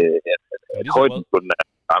højden på den er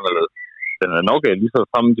anderledes. Den er nok lige så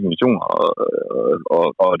samme dimensioner,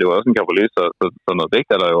 og det var også en Cabriolet, så noget vægt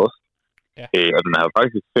er der jo også. Ja. Og den har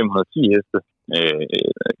faktisk 510 heste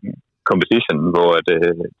competition, hvor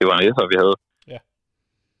det var en S'er, vi havde. Ja.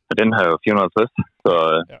 Og den har jo 450, så...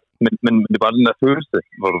 Ja. Men det er bare den der følelse,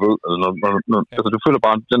 hvor du ved, altså du føler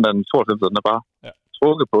bare, den der 92, den er bare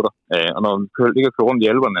trukket på dig. Og når man ligger og kører rundt i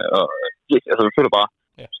Alperne, og altså du føler bare,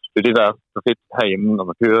 det er det, der er så fedt herhjemme, når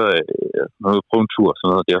man kører noget på en tur og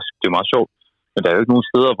sådan noget. Det er meget sjovt. Men der er jo ikke nogen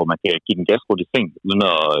steder, hvor man kan give den gas rundt i seng, uden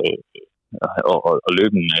at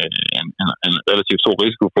løbe en relativt stor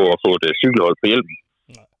risiko på at få et cykelhold på hjelmen.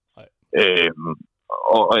 Nej.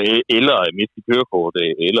 Eller miste kørekort,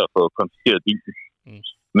 eller få konfiskeret bilen. Mm.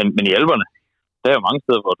 Men i Alperne, der er jo mange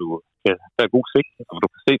steder, hvor der er god sigt, og hvor du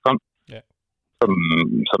kan se frem. Ja.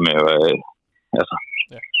 Som er jo, altså...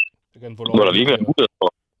 Ja. Det kan få lov hvor der virkelig er mulighed for.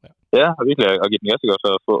 Ja, og virkelig at give den gas, også,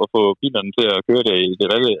 og få bilerne til at køre det i det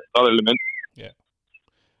rette element. Ja.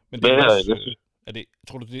 Men det er også,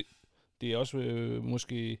 tror du, det er også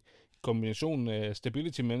måske kombinationen af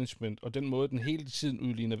stability management, og den måde, den hele tiden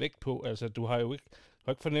udligner vægt på. Altså, du har jo ikke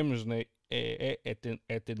fornemmelsen af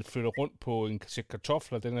at den flytter rundt på en sæk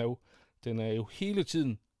kartofler. Den er jo hele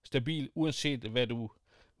tiden stabil, uanset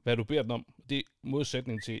hvad du beder den om. Det er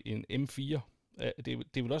modsætning til en M4.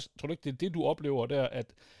 Det er vel også, tror du ikke, det er det, du oplever der,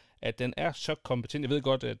 at den er så kompetent. Jeg ved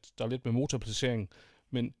godt, at der er lidt med motorplacering,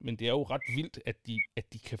 men det er jo ret vildt, at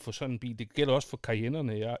de kan få sådan en bil. Det gælder også for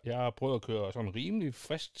Cayenne'erne. Jeg har prøvet at køre sådan rimelig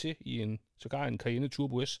frisk til i sågar en Cayenne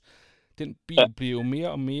Turbo S. Den bil bliver jo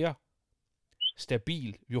mere og mere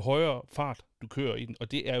stabil, jo højere fart du kører i den.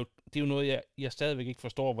 Og det er jo noget, jeg stadigvæk ikke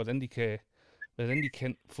forstår, hvordan de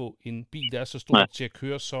kan få en bil, der er så stor til at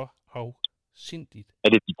køre så afsindigt. Ja,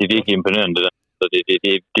 det er virkelig imponerende, det der. Så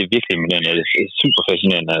det er virkelig imponerende. Det er super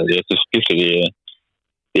fascinerende. Jeg synes virkelig,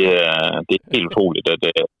 det er helt utroligt, at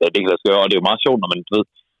det kan lade sig gøre. Og det er jo meget sjovt, når man ved,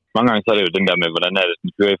 mange gange så er det jo den der med, hvordan er det,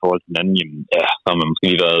 den kører i forhold til den anden. Jamen, ja, så har man måske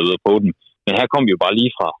lige været ude på den. Men her kom vi jo bare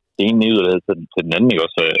lige fra det ene yderlighed til den anden, ikke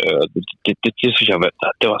også? Det synes jeg,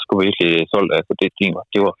 det var sgu virkelig solgt. Altså,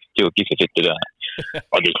 det var virkelig fedt, det der.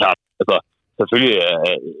 Og det er klart, altså, selvfølgelig er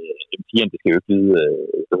M4'en, det skal jo ikke vide,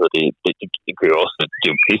 det kører også, det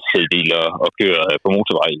er jo en pissefed bil at køre på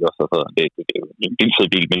motorvej, ikke også? Altså, det er jo en bilfed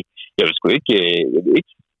bil, men jeg vil sgu ikke,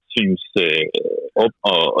 synes op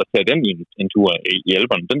og tage den i en tur i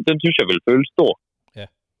Alperne. Den synes jeg vil føles stor. Ja.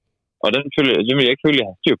 Og den vil jeg ikke føle, jeg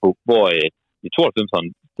har styr på, hvor i 92'eren,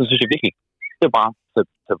 så synes jeg virkelig, det er bare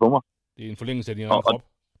tage på mig. Det er en forlængelse af din egen krop.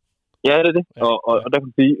 Ja, det er det. Ja. Og der kan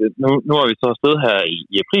man sige, nu er vi så afsted her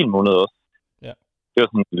i april måned også. Ja. Det var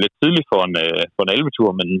sådan lidt tidligt for en alpetur,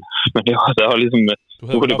 men det var ligesom... Du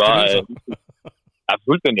kunne det bare... Ja,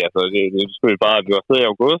 fuldstændig. Altså, det skulle bare... Vi var afsted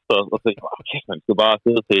i august, og så man skulle bare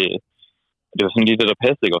sidde til... Det var sådan lige det, der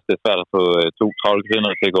passede, ikke? Også det er svært at få 2 travle kvinder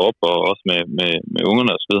til at gå op, og også med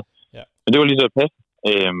ungerne og så videre. Ja. Men det var lige det, der passede.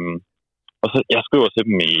 Og så jeg skriver til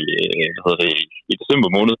dem i december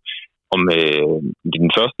måned, om den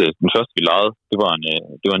første vi lejede, det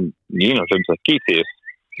var en 91 GTS.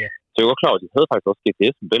 Så jeg var klar over, at de havde faktisk også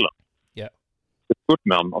GPS-modeller. Ja. Jeg spurgte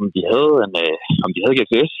mig, om de havde om de havde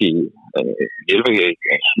GPS i 11,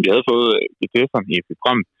 om de havde fået GPS'erne i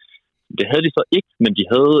programmet. Det havde de så ikke, men de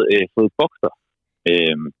havde fået bokser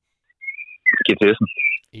GPS'en.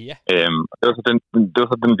 Ja. Det var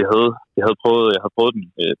så den, jeg havde prøvet den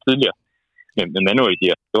tidligere med manual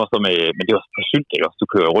gear. Det var så men det var på sylt, ikke? Du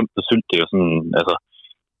kører rundt på sylt, det er jo sådan, altså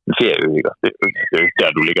en ferie, ikke? Det er jo ikke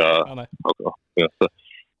der, du ligger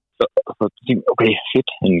så tænkte jeg, okay, fedt,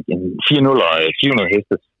 en 4.0 og 400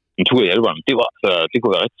 heste, en tur i Alperne, det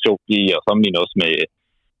kunne være rigtig sjovt lige at sammenligne også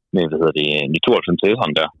med de 92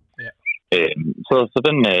 S'erne der. Ja. Så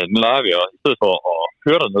den leger vi, og i stedet for at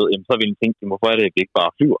køre derned, så har vi tænkt, hvorfor er det, at vi ikke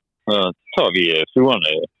bare flyver? Så tager vi flyverne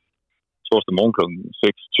torsdag morgen kl.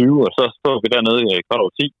 6.20, og så står vi dernede i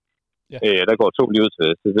 10:15. Ja. Der går 2 lige ud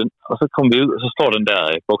til den, og så kommer vi ud, og så står den der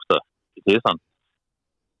bogstav i T'eren.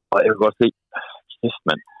 Og jeg kan godt se, kæft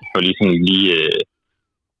mand,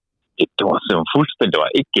 det var det var fuldstændig, det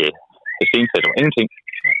var ikke det var ingenting.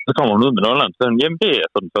 Så kommer hun ud med Nolland, så jamen det er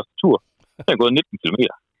så den første tur. Så er jeg gået 19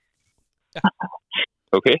 kilometer. Ja.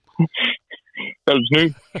 Okay. Kaldes ny.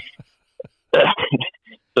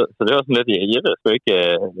 så det var sådan lidt, jeg ved sgu ikke,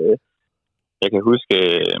 jeg kan huske...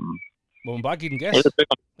 Må man bare give den gas,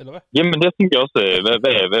 eller hvad? Jamen, jeg tænker også,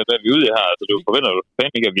 hvad er vi ude i her? Altså, du forventer jo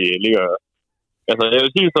fandme ikke, at vi ligger... Altså, jeg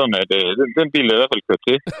vil sige sådan, at den bil er i hvert fald kørt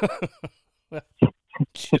til.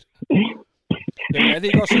 Jamen, er det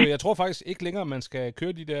ikke også... Jeg tror faktisk ikke længere, man skal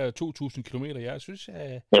køre de der 2.000 kilometer. Jeg synes...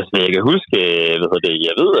 Altså, jeg kan huske,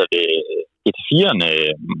 jeg ved, at GT4'erne,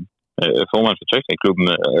 formand for Trackman-klubben,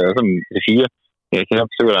 sådan GT4, jeg kan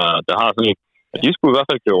besøge, der har sådan et, de skulle i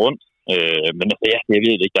hvert fald køre rundt. Men altså, jeg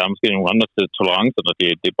ved ikke, der er måske nogle andre tolerancer, når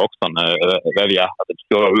det er bokserne, hvad vi er. Altså,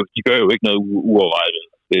 de gør jo ikke noget uovervejet.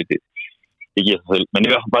 Det giver sig selv. Men det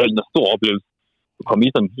er i hvert fald bare en stor oplevelse. Du kommer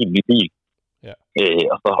i sådan en helt ny bil. Ja.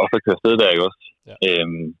 Og så kører afsted der, ikke også? Ja.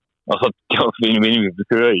 Og så det var egentlig meningen, at vi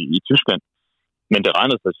ville køre i Tyskland. Men det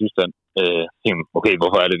regnede sig i Tyskland. Okay,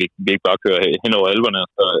 hvorfor er det, vi ikke bare kører hen over Alperne,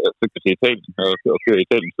 og så kører til Italien, og kører i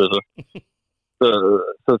Italien stedet så.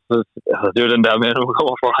 Så altså, det er jo den der med, at du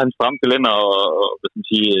kommer fra hans stramme gelænder, og hvad skal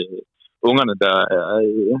man sige, ungerne, der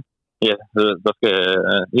der skal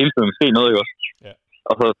hele tiden ske noget, ikke også? Ja.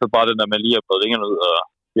 Og så bare den der med lige at prøve vingerne ud, og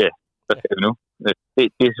hvad skal vi nu?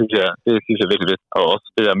 Det synes jeg virkelig lidt. Og også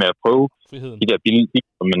det der med at prøve friheden. De der biler,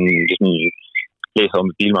 som man ligesom læser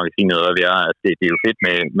om i bilmagasinet, og hvad vi er, at det er jo fedt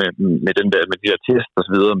med den der, med de der tests og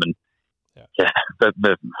så videre, men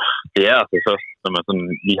det er altså først, når man sådan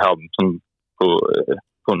lige har dem sådan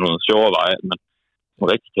på nogle sjovere veje, at man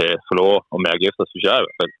rigtig kan få lov at mærke efter, synes jeg i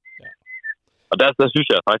hvert fald. Ja. Og der synes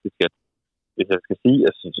jeg faktisk, at hvis jeg skal sige,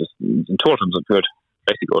 at en Thorsen har kørt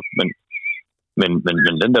rigtig godt, men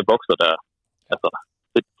den der bokser der, altså,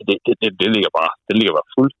 det ligger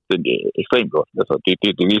bare fuldstændig ekstremt godt. Altså, det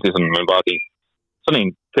er virkelig sådan, man bare sådan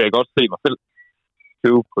en kan jeg godt se mig selv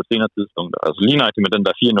købe på et senere tidspunkt. Altså lige nøjagtigt med den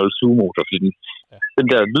der 4.0 SUV-motor, fordi den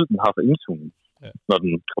der lyd, den har for indtuning, når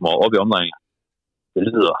den kommer op i omdrejninger, det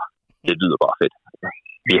lyder bare fedt. Altså,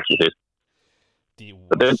 virkelig fedt.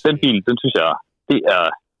 Så den bil, den synes jeg,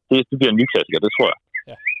 det bliver en ny klassiker, det tror jeg.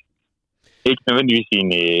 Ja. Ikke nødvendigvis i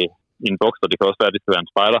en Boxster, det kan også være, at det skal være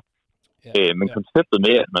en Spider. Men konceptet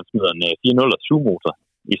med, at man smider en 4.0 SUV-motor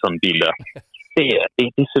i sådan en bil der,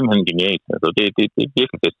 det er simpelthen genialt. Altså, det er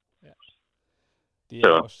virkelig fedt. Ja.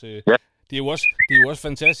 Det er jo også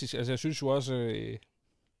fantastisk. Altså, jeg synes jo også,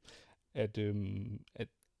 at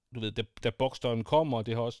du ved, da Boxsteren kommer,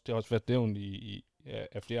 det har også været nævnt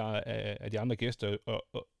af flere af de andre gæster,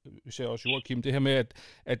 og især også Joachim, det her med,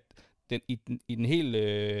 at i den helt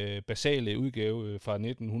basale udgave fra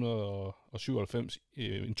 1997,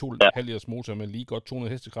 en 2,5 liters motor med lige godt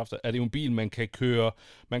 200 hestekræfter, er det jo en bil, man kan køre.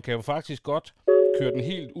 Man kan jo faktisk godt køre den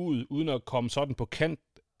helt ud, uden at komme sådan på kant.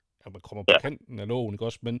 Ja, man kommer på kanten af loven, ikke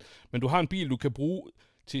også? Men du har en bil, du kan bruge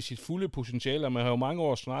til sit fulde potentiale, og man har jo mange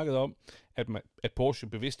år snakket om, at Porsche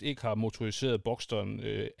bevidst ikke har motoriseret Boxsteren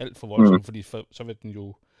alt for voldsomt, fordi så vil den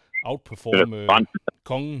jo outperforme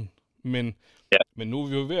kongen. Men nu er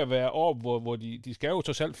vi jo ved at være op, hvor de skal jo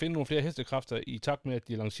trods alt finde nogle flere hestekræfter i takt med, at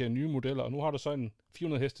de lancerer nye modeller. Og nu har du så en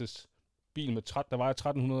 400 hestes bil med der vejer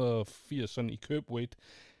 1380 sådan i curb weight.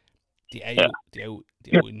 Det er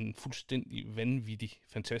jo en fuldstændig vanvittig,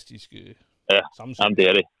 fantastisk sammensætning. Jamen, det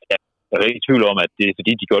er det. Ja. Jeg er ikke i tvivl om, at det er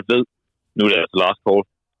fordi, de godt ved, nu er det altså last call.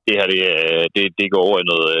 Det her, det går over i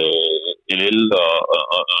noget LL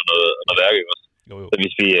og noget værk også. Jo. Så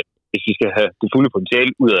hvis vi skal have det fulde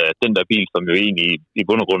potentiale ud af den der bil, som jo egentlig i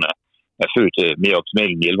bund og grund er født mere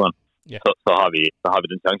optimalt end hjælperen, så har vi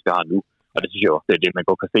den chance, vi har nu. Og det synes jeg også, det er det, man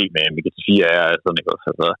godt kan se med GT4 er sådan, ikke også?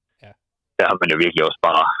 Altså, der har man jo virkelig også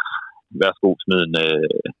bare værsgo smid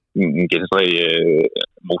en GT3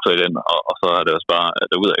 motor i den, og så er det også bare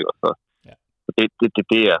derudad, ikke? Så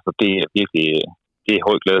det er altså, det er virkelig, det er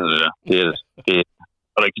høj glæde, det der. Det,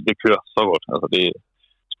 og det kører så godt. Altså det,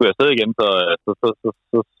 skulle jeg stadig igen,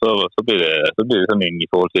 så bliver det sådan en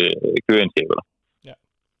i forhold til køreegenskaber. Ja,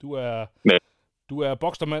 du er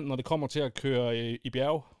bokstermand, når det kommer til at køre i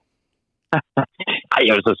bjerge. Nej,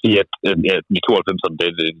 jeg vil så sige, at de 92'erne,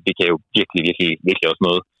 det kan jo virkelig også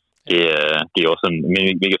noget. Det er også en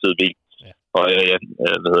mega fed bil. Ja. Og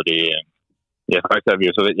faktisk er vi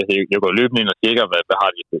jo så, jeg går løbende ind og tjekker, hvad har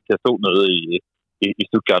de til at stå nede i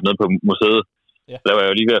Stuttgart, nede på museet. Ja. Der var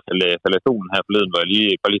jeg jo lige ved at falde af stolen her forleden, hvor jeg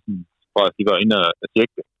lige sådan, for at de var inde og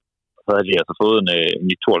tjekke det. Og så havde de altså fået en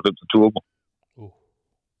 92 Turbo.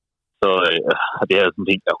 Så det er sådan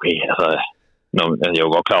tænkt, okay, altså, jeg er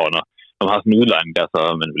jo godt klar over, når man har sådan en udlejning der, så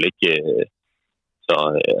man vil ikke, så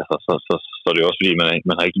er det jo også fordi, man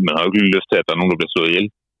har jo ikke lige lyst til, at der er nogen, der bliver slået ihjel.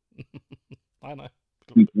 Nej.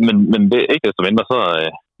 Men det er ikke desto mindre, så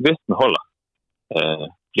hvis den holder,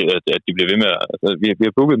 at de bliver ved med, altså, vi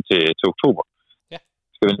har booket dem til oktober. Ja.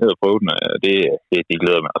 Skal vi ned og prøve den, det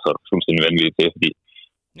glæder mig altså fuldstændig vanvittigt til, fordi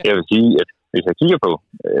jeg vil sige, at hvis jeg kigger på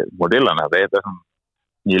modellerne, hvad sådan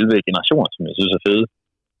 11 generationer, som jeg synes er fede,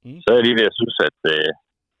 så er jeg lige ved at synes, at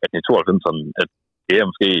den 92'eren, at det er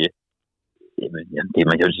måske, det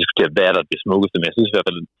man kan jo diskutere, hvad er der det smukkeste, men jeg synes i hvert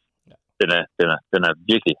fald, den er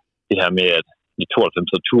virkelig det her med, at de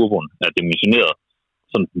 92'er turboen er dimensioneret,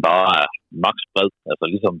 sådan den bare er max bred, altså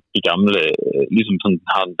ligesom de gamle, ligesom sådan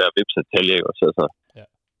har den der vipsdetalje, altså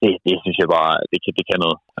det synes jeg bare, det kan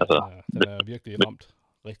noget. Altså, den er virkelig ramt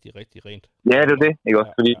rigtig rent. Ja, det er det, ikke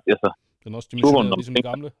også, fordi altså, den er også dimensioneret ligesom de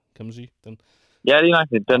gamle, kan man sige. Ja, det er nok.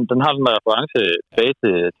 Den har den der reference bag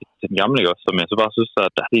til den gamle, ikke også, som jeg så bare synes,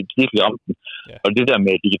 at der er helt virkelig ramt den. Ja. Og det der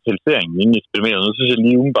med digitaliseringen inde i speedometeret, nu synes jeg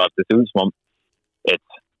lige umiddelbart, det ser ud som om, at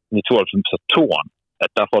i 92'eren,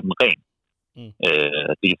 at der får den ren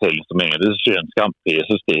digitale instrumenter. Det synes jeg er en skam. Jeg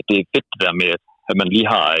synes, det er fedt det der med, at man lige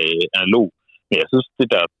har analog. Men jeg synes, det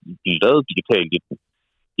der bliver lavet digitalt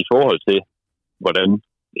i forhold til, hvordan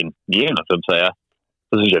en 91 er,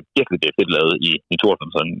 så synes jeg virkelig, det er fedt lavet i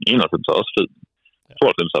 92'eren. 91 er også fed.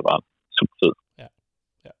 92 er bare super fed. Ja.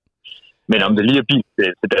 Men om det lige er bil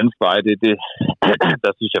til dansk vej,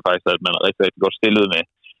 der synes jeg faktisk, at man er rigtig godt stillet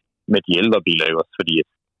med de ældre biler, ikke også? Fordi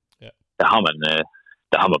der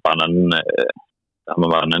har man bare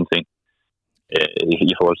en anden ting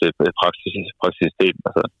i forhold til praksisitet.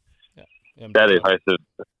 Altså, der er det faktisk,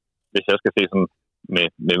 hvis jeg skal se sådan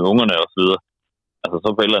med ungerne og så videre, altså så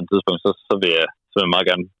på et eller andet tidspunkt, så vil jeg meget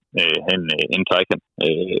gerne have en Taycan.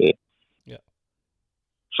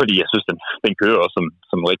 Fordi jeg synes, den kører også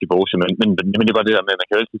som en rigtig Porsche, men det er bare det der med, at man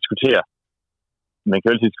kan jo altid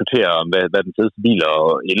diskutere om, hvad den fedeste bil er,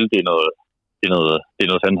 og el, det er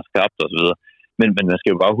noget fanden har skabt og så videre. Men man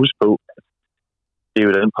skal jo bare huske på, at det er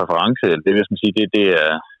jo den præference, det vil jeg sige, det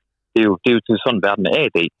er jo til sådan verden er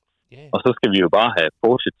i dag. Og så skal vi jo bare have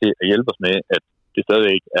Porsche til at hjælpe os med, at det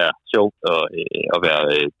stadigvæk er sjovt at være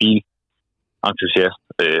bilentusiast,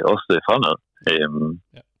 også fremad.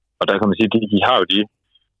 Og der kan man sige, at de har jo de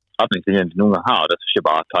retningslinjer, de nogle gange har, og der synes jeg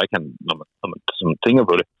bare, at Taycan, når man tænker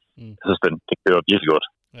på det, jeg synes, det kører virkelig godt.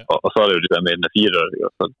 Ja. Og så er det jo det der med, at den er 4 døre,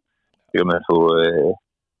 og så kan man få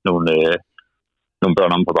nogle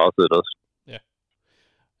børn om på bagsædet også.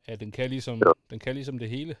 Ja, den kan ligesom det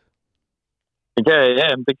hele. Det kan,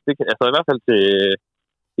 altså i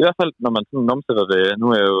hvert fald, når man sådan omsætter det, nu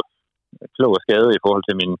er jeg jo klog og skadet i forhold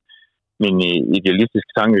til min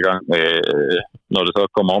idealistiske tankegang, når det så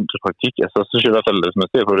kommer om til praktik, så synes jeg i hvert fald, hvis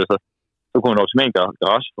man ser på det, så kunne en optimal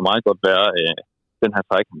garage for mig godt være den her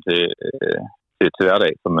Taycan til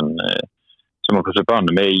hverdag, som man kunne sætte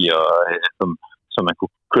børnene med i, og som man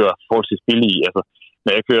kunne køre forholdsvis billigt i. Altså,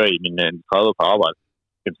 når jeg kører i min 30 på arbejde,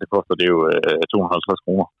 så koster det jo 250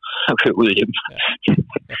 kroner at køre ud hjem.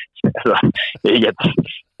 Altså, det er ikke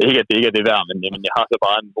at det er værd, men jeg har så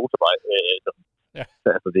bare en motorvej.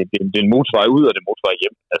 Altså, det er en motorvej ud, og det er en motorvej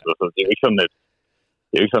hjem. Altså, så det er jo ikke sådan,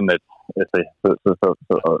 at altså,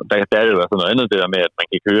 der er det jo altså noget andet, det der med, at man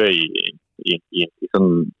kan køre i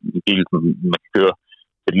sådan en bil, som man kan køre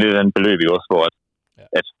et lidt andet beløb i også, hvor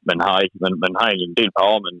at man har en del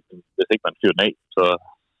power, men hvis ikke man fyrer den af,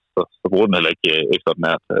 så bruger den heller ikke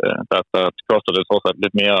ekstraordinært. Der koster det trods alt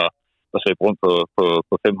lidt mere at slæbe rundt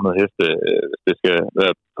på 500 heste, hvis det skal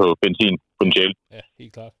være på benzin potentielt. Ja,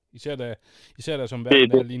 helt klart. Især der som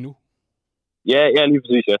verden er lige nu. Ja, lige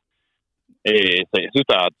præcis, ja. Så jeg synes,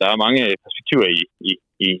 der er mange perspektiver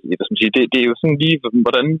i hvad skal man sige, det er jo sådan lige,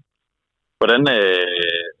 hvordan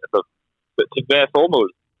altså, hvad er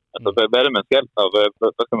formålet Altså, hvad er det, man skal, og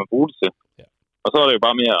hvad skal man bruge det til? Ja. Og så er det jo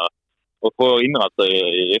bare mere at prøve at indrette sig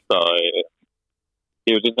efter... det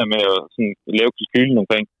er jo det der med at sådan, lave kalkylen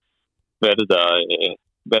omkring, hvad er det,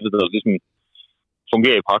 der ligesom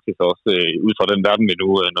fungerer i praksis også, ud fra den verden,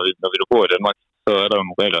 når vi nu bor i Danmark, så er der jo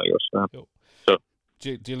nogle regler, ikke også? Ja. Jo. Så.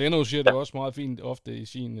 Leno siger det også meget fint ofte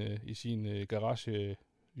i sin garage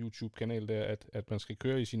YouTube-kanal der, at man skal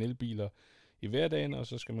køre i sine elbiler i hverdagen, og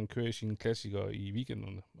så skal man køre i sine klassikere i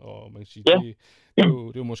weekenderne. Og man kan sige, det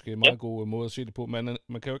er jo måske en meget god måde at se det på. Man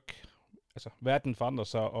kan jo ikke... Altså, verden forandrer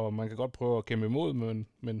sig, og man kan godt prøve at kæmpe imod,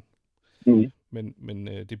 men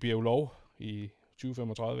det bliver jo lov i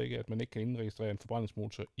 2035, ikke, at man ikke kan indregistrere en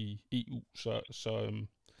forbrændingsmotor i EU.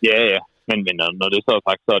 Ja. Men når det så er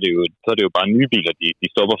sagt, så er det jo bare nye biler, de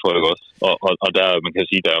stopper for, ikke også? Og der, man kan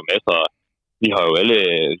sige, der er jo masser, vi har jo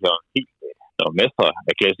der er masser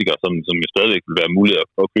af klassikere, som stadigvæk vil være mulige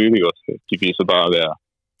at købe, ikke også? De bliver så bare være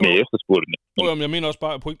med efterspurgte. Jeg mener også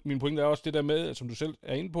bare, min pointe er også det der med, som du selv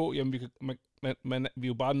er inde på, jamen vi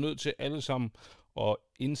er jo bare nødt til alle sammen at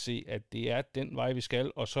indse, at det er den vej, vi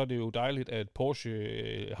skal, og så er det jo dejligt, at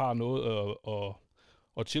Porsche har noget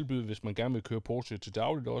at tilbyde, hvis man gerne vil køre Porsche til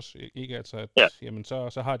dagligt også, ikke? Altså, jamen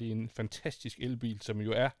så har de en fantastisk elbil, som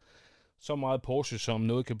jo er så meget Porsche, som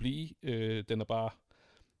noget kan blive. Den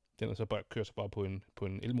kører så bare på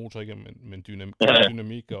en elmotor, ikke? Men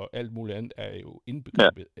dynamik og alt muligt andet er jo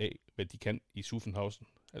indbegrebet af, hvad de kan i Zuffenhausen.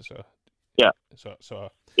 Altså, så.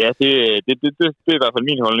 Ja, det er i hvert fald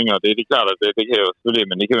min holdning, og det er klart, at det kan jeg jo selvfølgelig,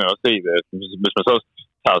 men det kan man jo også se, hvis man så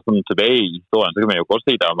tager sådan tilbage i historien, så kan man jo godt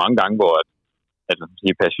se, at der er mange gange, hvor at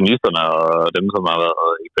passionisterne og dem, som har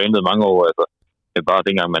været i brandet mange år, altså, bare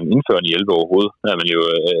dengang man indfører en hjælpe overhovedet, er man jo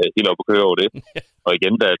helt op at køre over det. Og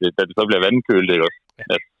igen, da det så bliver vandkølet, ikke også?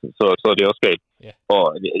 At, så er det også galt. Og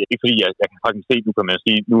ikke fordi, jeg kan faktisk se, nu kan man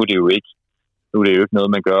sige, nu er det jo ikke noget,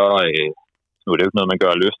 man gør, nu er det jo ikke noget, man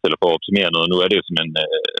gør lyst eller for at optimere noget. Nu er det jo simpelthen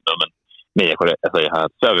noget, man... Men jeg har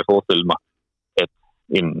svært ved at forestille mig, at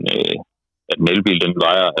en elbil, den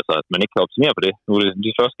vejer, altså at man ikke kan optimere på det. Nu er det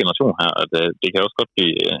de første generation her, at det kan også godt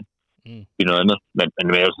blive noget andet. Men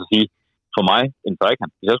hvad jeg vil så sige, for mig, en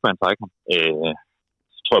Taycan, hvis jeg skulle have en Taycan,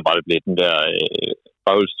 så tror jeg bare, det bliver den der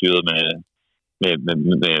bagudstyret med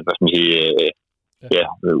hvad skal man sige,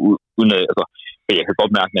 uden at, altså, jeg kan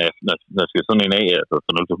godt mærke, når jeg skal sådan en af, altså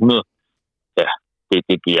fra 0 til 100, det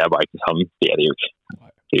er bare ikke det samme. Det er det jo ikke.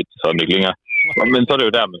 Det er sådan ikke længere. Men så er det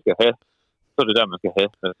jo der, man skal have,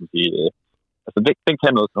 hvad skal man sige, altså den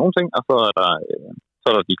kan noget til nogle ting, og så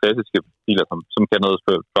er der de klassiske biler, som kan noget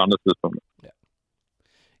på andre tidspunkter.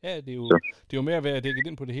 Ja, det er jo med at være dækket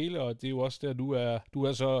ind på det hele, og det er jo også der, du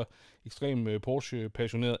er så ekstrem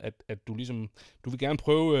Porsche-passioneret, at du ligesom, du vil gerne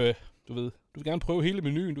prøve, du vil gerne prøve hele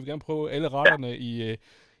menuen, du vil gerne prøve alle retterne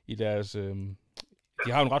i deres,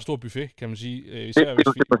 de har jo en ret stor buffet, kan man sige, især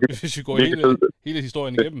hvis vi går hele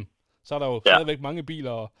historien igennem, så er der jo stadigvæk mange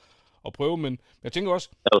biler at prøve, men jeg tænker også,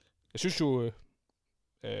 jeg synes jo,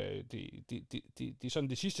 det er sådan,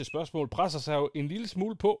 det sidste spørgsmål presser sig jo en lille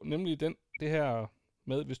smule på, nemlig det her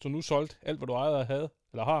med, hvis du nu solgte alt, hvad du ejede og havde,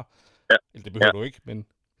 eller har, eller det behøver du ikke, men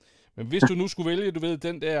hvis du nu skulle vælge, du ved,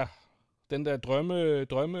 den der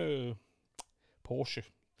drømme Porsche,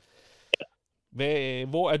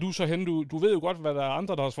 hvor er du så henne? Du ved jo godt, hvad der er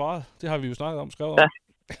andre, der har svaret. Det har vi jo snakket om, skrevet om.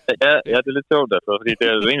 Ja, det er lidt sjovt, altså, fordi det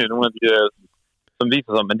er jo egentlig nogle af de der, som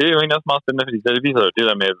viser sig, men det er jo egentlig også meget spændende, fordi det viser jo det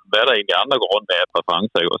der med, hvad der egentlig andre går rundt med af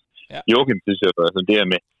præferencer, ikke også? Joachim synes jo, altså det der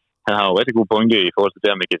med, han har jo rigtig gode pointe i forhold til det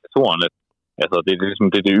der med GT2'erne. Altså det er ligesom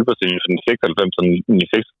det ypperste i 96, så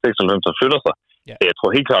 96 som flytter sig. Ja. Jeg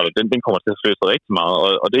tror helt klart, at den kommer til at flytte sig rigtig meget,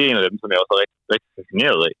 og det er en af dem, som jeg også er rigtig, rigtig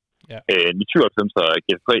fascineret af. Ja. 97 er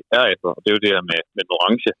GT3 RS'er, og det er jo det her med den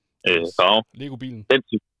orange farve. Lego-bilen.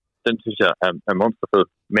 Den synes jeg er monsterfed.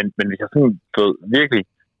 Men hvis jeg sådan virkelig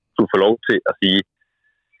skulle få lov til at sige,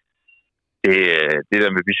 det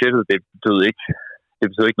der med budgettet, det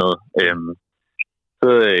betyder ikke noget.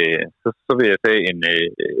 Så vil jeg tage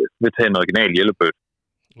en original Yellowbird.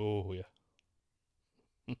 Ja.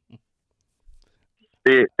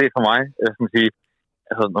 det er for mig, jeg skal sige,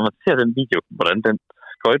 altså når man ser den video, hvordan den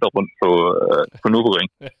skøjter rundt på Nürburgring,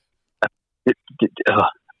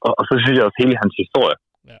 og så synes jeg også hele hans historie,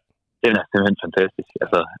 den er simpelthen fantastisk.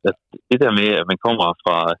 Altså det der med, at man kommer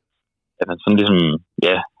fra, at man sådan ligesom,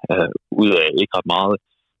 ud af ikke ret meget,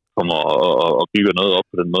 kommer og bygger noget op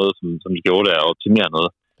på den måde, som de gjorde der, og optimerer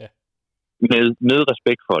noget. Ja. Med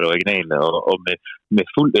respekt for det originale, og med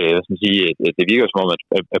fuldt, hvad skal man sige, det virker som om,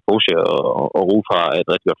 at Porsche og Ruf har et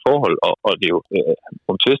rigtig godt forhold, og det er jo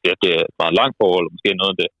omtvistigt, at det er bare et langt forhold, og måske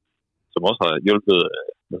noget af det, som også har hjulpet,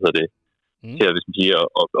 til at, hvis man siger,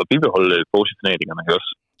 at bibeholde Porsche-fanatikerne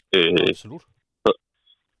også. Absolut.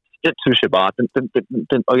 Den synes jeg bare,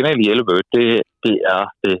 den originale Yellowbird, det er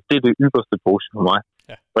det ypperste Porsche for mig.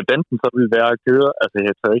 Ja. Hvordan den så vil være at køre, altså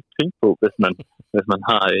jeg tør ikke tænke på, hvis man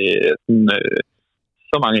har sådan,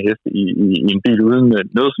 så mange heste i en bil uden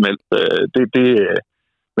noget som helst.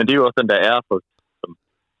 Men det er jo også den, der er,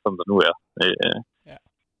 som der nu er. Ja.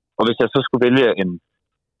 Og hvis jeg så skulle vælge en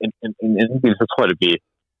anden bil, så tror jeg,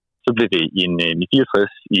 så bliver det i en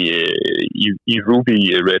 64 i Ruby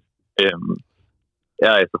Red.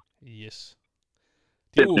 Ja, altså. Yes.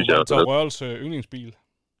 Det er jo Walter Rørls yndlingsbil.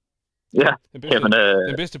 Ja.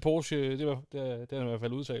 Den bedste Porsche, det er i hvert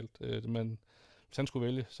fald udtalt. Men hvis han skulle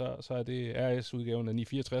vælge, så er det RS-udgaven af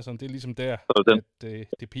 964'eren. Det er ligesom der, at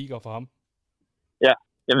det peaker for ham. Ja,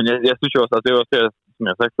 jamen jeg synes jo også, at det var også det, som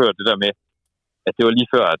jeg sagde før, det der med, at det var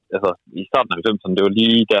lige før, at altså, i starten af 90'erne, det var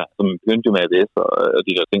lige der, som begyndte med ABS og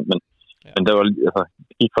de der ting, men der var altså,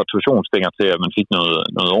 gik fra torsionsstænger til, at man fik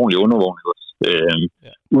noget ordentligt undervogning også,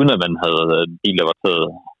 uden at man havde en bil, der var taget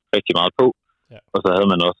rigtig meget på, og så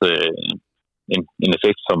havde man også en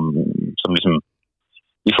effekt, som ligesom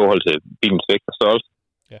i forhold til bilens vægt og størrelse,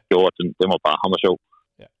 gjorde, at den var bare hammer sjov.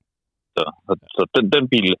 Ja. Så den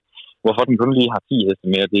bil, hvorfor den kun lige har 10 heste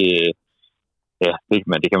mere,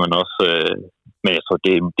 det kan man også, men jeg tror,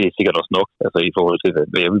 det er sikkert også nok, altså i forhold til,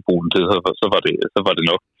 hvad jeg vil bruge den til, så var det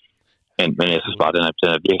nok. Men jeg synes bare, den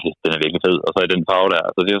er virkelig fed, og så i den farve der,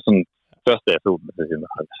 altså det er jo sådan, først da jeg så den, så siger jeg,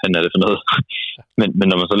 hvad er det for noget? men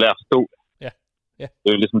når man så lærer at forstå, det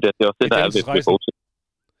er jo ligesom det er også det, der er ved Porsche.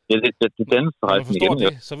 Ja, det er dannelsesrejsen igen.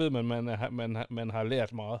 Det, så ved man har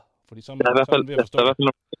lært meget, fordi så er man ved at forstå det.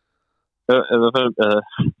 I hvert fald,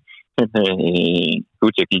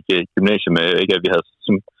 jeg gik i gymnasiet med, ikke at vi havde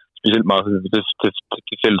sådan specielt meget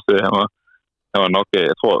til fælles. Han var nok,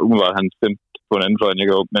 jeg tror umiddelbart, han stemte på en anden fløj, end jeg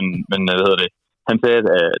gjorde, men hvad hedder det? Han sagde,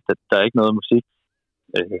 at der er ikke noget musik.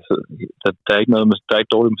 Der er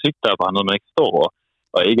ikke dårlig musik, der er bare noget, man ikke forstår over.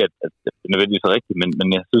 Og ikke, at det nødvendigvis er rigtigt, men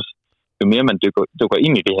jeg synes, jo mere man dykker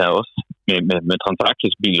ind i det her også, med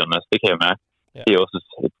transaktionsbilerne, altså det kan jeg mærke, det er også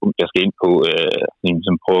et punkt, jeg skal ind på,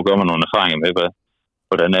 som prøver at gøre mig nogle erfaringer med,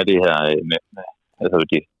 hvordan er det her med altså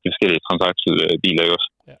de forskellige transaktionsbiler også.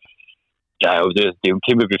 Ja, det er jo en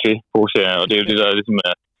kæmpe buffet, Porsche, og det er jo det, der ligesom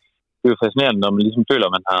det er jo fascinerende, når man ligesom føler,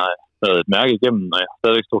 at man har været et mærke igennem, og jeg har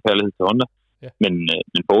stadigvæk stor kærlighed til Honda, men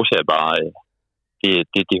Porsche er bare,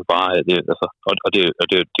 det er jo bare, altså, og det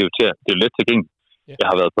er jo let tilgængeligt. Jeg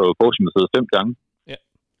har været på Porsche-museet 5 gange.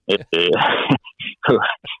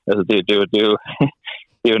 Altså, det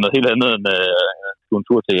er jo noget helt andet end en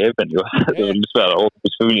tur til Japan, jo. Det er jo lidt svært at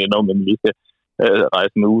overbevise familien, når man lige skal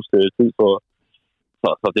rejse en uges tid for.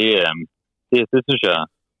 Så det synes jeg,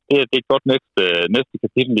 det er et godt næste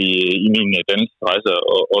kapitel i min dannelsesrejse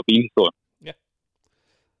og bilhistorie. Ja,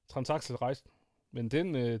 Transaxel-rejsen. Men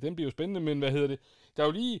den bliver jo spændende, men hvad hedder det? Der er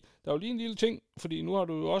jo lige en lille ting, fordi nu har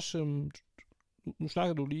du jo også... Nu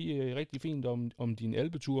snakker du lige rigtig fint om din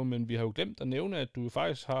alpetur, men vi har jo glemt at nævne, at du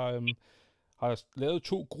faktisk har lavet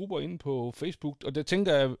 2 grupper inde på Facebook, og det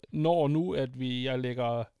tænker jeg, når nu, at jeg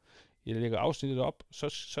lægger afsnittet op,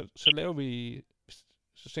 så laver vi...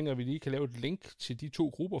 Så tænker jeg, at vi lige kan lave et link til de 2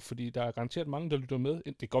 grupper, fordi der er garanteret mange, der lytter med.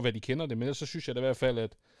 Det kan godt være, at de kender det, men ellers så synes jeg da i hvert fald,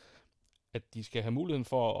 at de skal have muligheden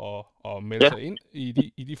for at melde sig ind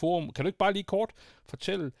i de forum. Kan du ikke bare lige kort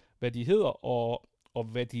fortælle, hvad de hedder, og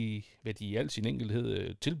hvad de i al sin enkelhed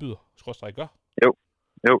tilbyder, gør?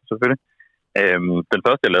 Jo, selvfølgelig. Den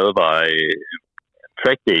første, jeg lavede, var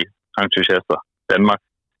Track Day Entusiaster Danmark.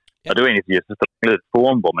 Ja. Og det var egentlig, fordi jeg synes, der var et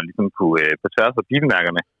forum, hvor man ligesom kunne på tværs af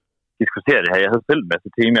bilmærkerne diskutere det her. Jeg havde selv en masse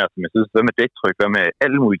temaer, som jeg synes, hvad med dæktryk, hvad med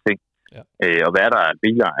alle mulige ting. Ja. Og hvad der er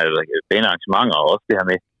biler, altså banearrangementer, og også det her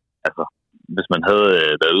med, altså, hvis man havde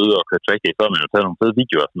været ude og kørt track day, så havde man jo taget nogle fede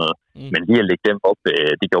videoer og sådan noget. Men lige at lægge dem op,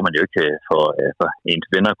 det gjorde man jo ikke for ens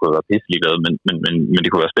venner kunne være pisse ligeglade, men det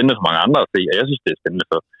kunne være spændende for mange andre at se, og jeg synes, det er spændende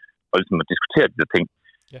for at, ligesom at diskutere de der ting.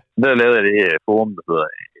 Ja. Så der lavede jeg det her forum, der hedder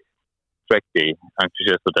Track Day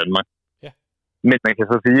Entusiaster Danmark. Ja. Men man kan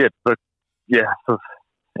så sige, at så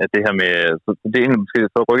at det her med, så det er egentlig måske,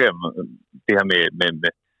 så rykker jeg det her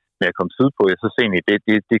med at komme sydpå, jeg så ser egentlig,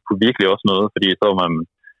 det kunne virkelig også noget, fordi så var man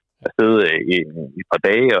afsted i et par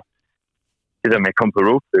dage, og det der med at komme på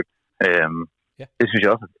roadtrip, det synes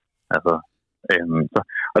jeg også, altså,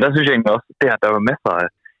 og der synes jeg egentlig også, der var masser af,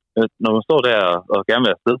 når man står der og gerne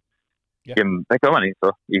vil afsted, jamen, hvad gør man egentlig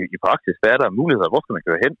så i praksis? Hvad er der muligheder? Hvor skal man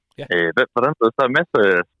køre hen? Hvordan, så er der en masse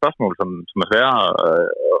spørgsmål, som er svære,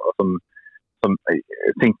 og som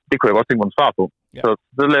det kunne jeg godt tænke mig at svare på. Ja.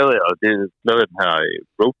 Så lavede jeg den her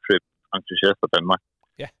roadtrip entusiaster Danmark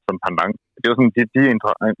som pendant. Det var sådan de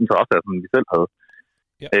interesser, som vi selv havde.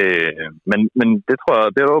 Ja. Men det tror jeg,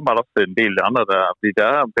 det er åbenbart også en del af andre, fordi der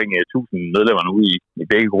er omkring 1000 medlemmer nu i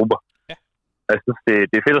begge grupper. Ja. Jeg synes,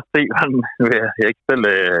 det er fedt at se, jeg er ikke selv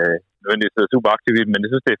nødvendigvis super aktiv i det, men jeg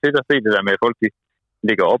synes, det er fedt at se det der med, at folk de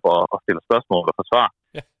ligger op og stiller spørgsmål og forsvarer.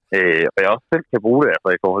 Ja. Og jeg også selv kan bruge det altså,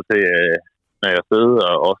 i forhold til, når jeg sidder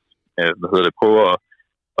og også prøver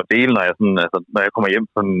at dele, når jeg, sådan, altså, når jeg kommer hjem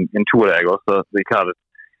på en tur, der ikke også, så det er klart,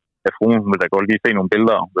 at fruen vil da godt lige se nogle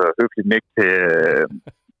billeder, og høfligt nægt til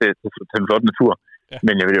en flot natur. Ja.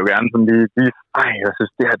 Men jeg vil jo gerne sådan lige jeg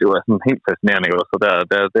synes, det her det var sådan helt fascinerende, ikke også? Så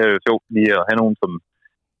der er jo sjovt lige at have nogen,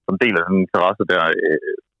 som deler den interesse der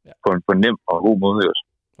på en nem og god måde, ikke også?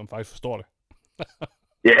 Som faktisk forstår det.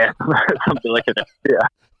 Ja, som bedre kan det. Ja.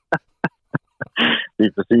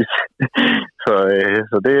 Lige præcis. Så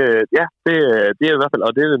det er i hvert fald,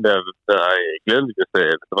 og det er den der er glædeligt, hvis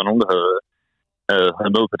der var nogen, der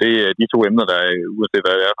havde med på de to emner, der uanset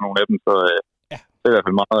hvad det er for nogle af dem, så det er i hvert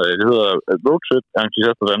fald meget, det hedder Road Trip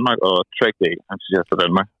Entusiaster Danmark og Track Day Entusiaster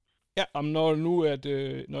Danmark. Ja,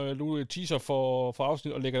 når jeg nu teaser for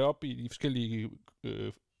afsnit og lægger det op i de forskellige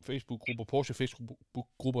Facebook-grupper, Porsche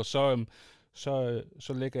Facebook-grupper,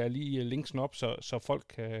 så lægger jeg lige linksen op, så folk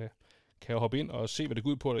kan hoppe ind og se, hvad det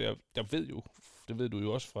går ud på. Jeg ved jo, det ved du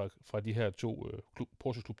jo også fra de her to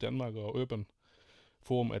Porsche Klub Danmark og Urban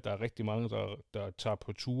Forum, at der er rigtig mange, der tager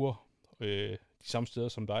på ture de samme steder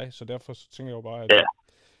som dig, så derfor tænker jeg jo bare, at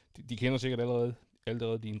de kender sikkert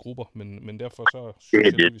allerede dine grupper, men derfor så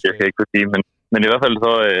synes jeg kan ikke sige, men i hvert fald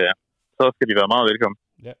så skal de være meget velkommen.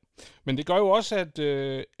 Ja, men det gør jo også,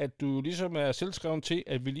 at du ligesom er selvskreven til,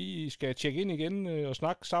 at vi lige skal tjekke ind igen og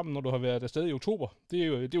snakke sammen, når du har været afsted i oktober. Det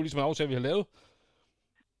er jo ligesom en aftale, vi har lavet.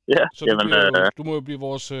 Ja, så du må jo blive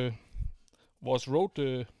vores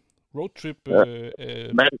roadtrip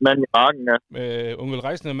mand i marken, ja. Med onkel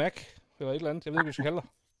Rejsende Mac, eller et eller andet. Jeg ved ikke, hvad vi skal kalde dig.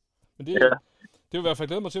 Men det vil i hvert fald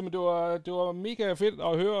glæde mig til, men det var mega fedt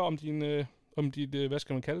at høre om dit, hvad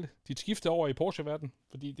skal man kalde det, dit skifte over i Porsche-verden,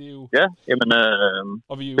 fordi det er jo... Ja, jamen...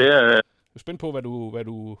 og vi er jo spændt på,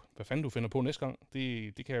 hvad fanden du finder på næste gang.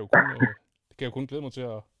 Det kan jeg jo kun glæde mig til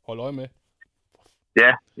at holde øje med.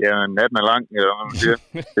 Ja, natten er lang, eller hvad man siger.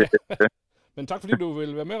 Men tak fordi du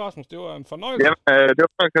ville være med, Rasmus. Det var en fornøjelse. Jamen, det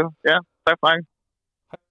var okay. Ja, tak for mig.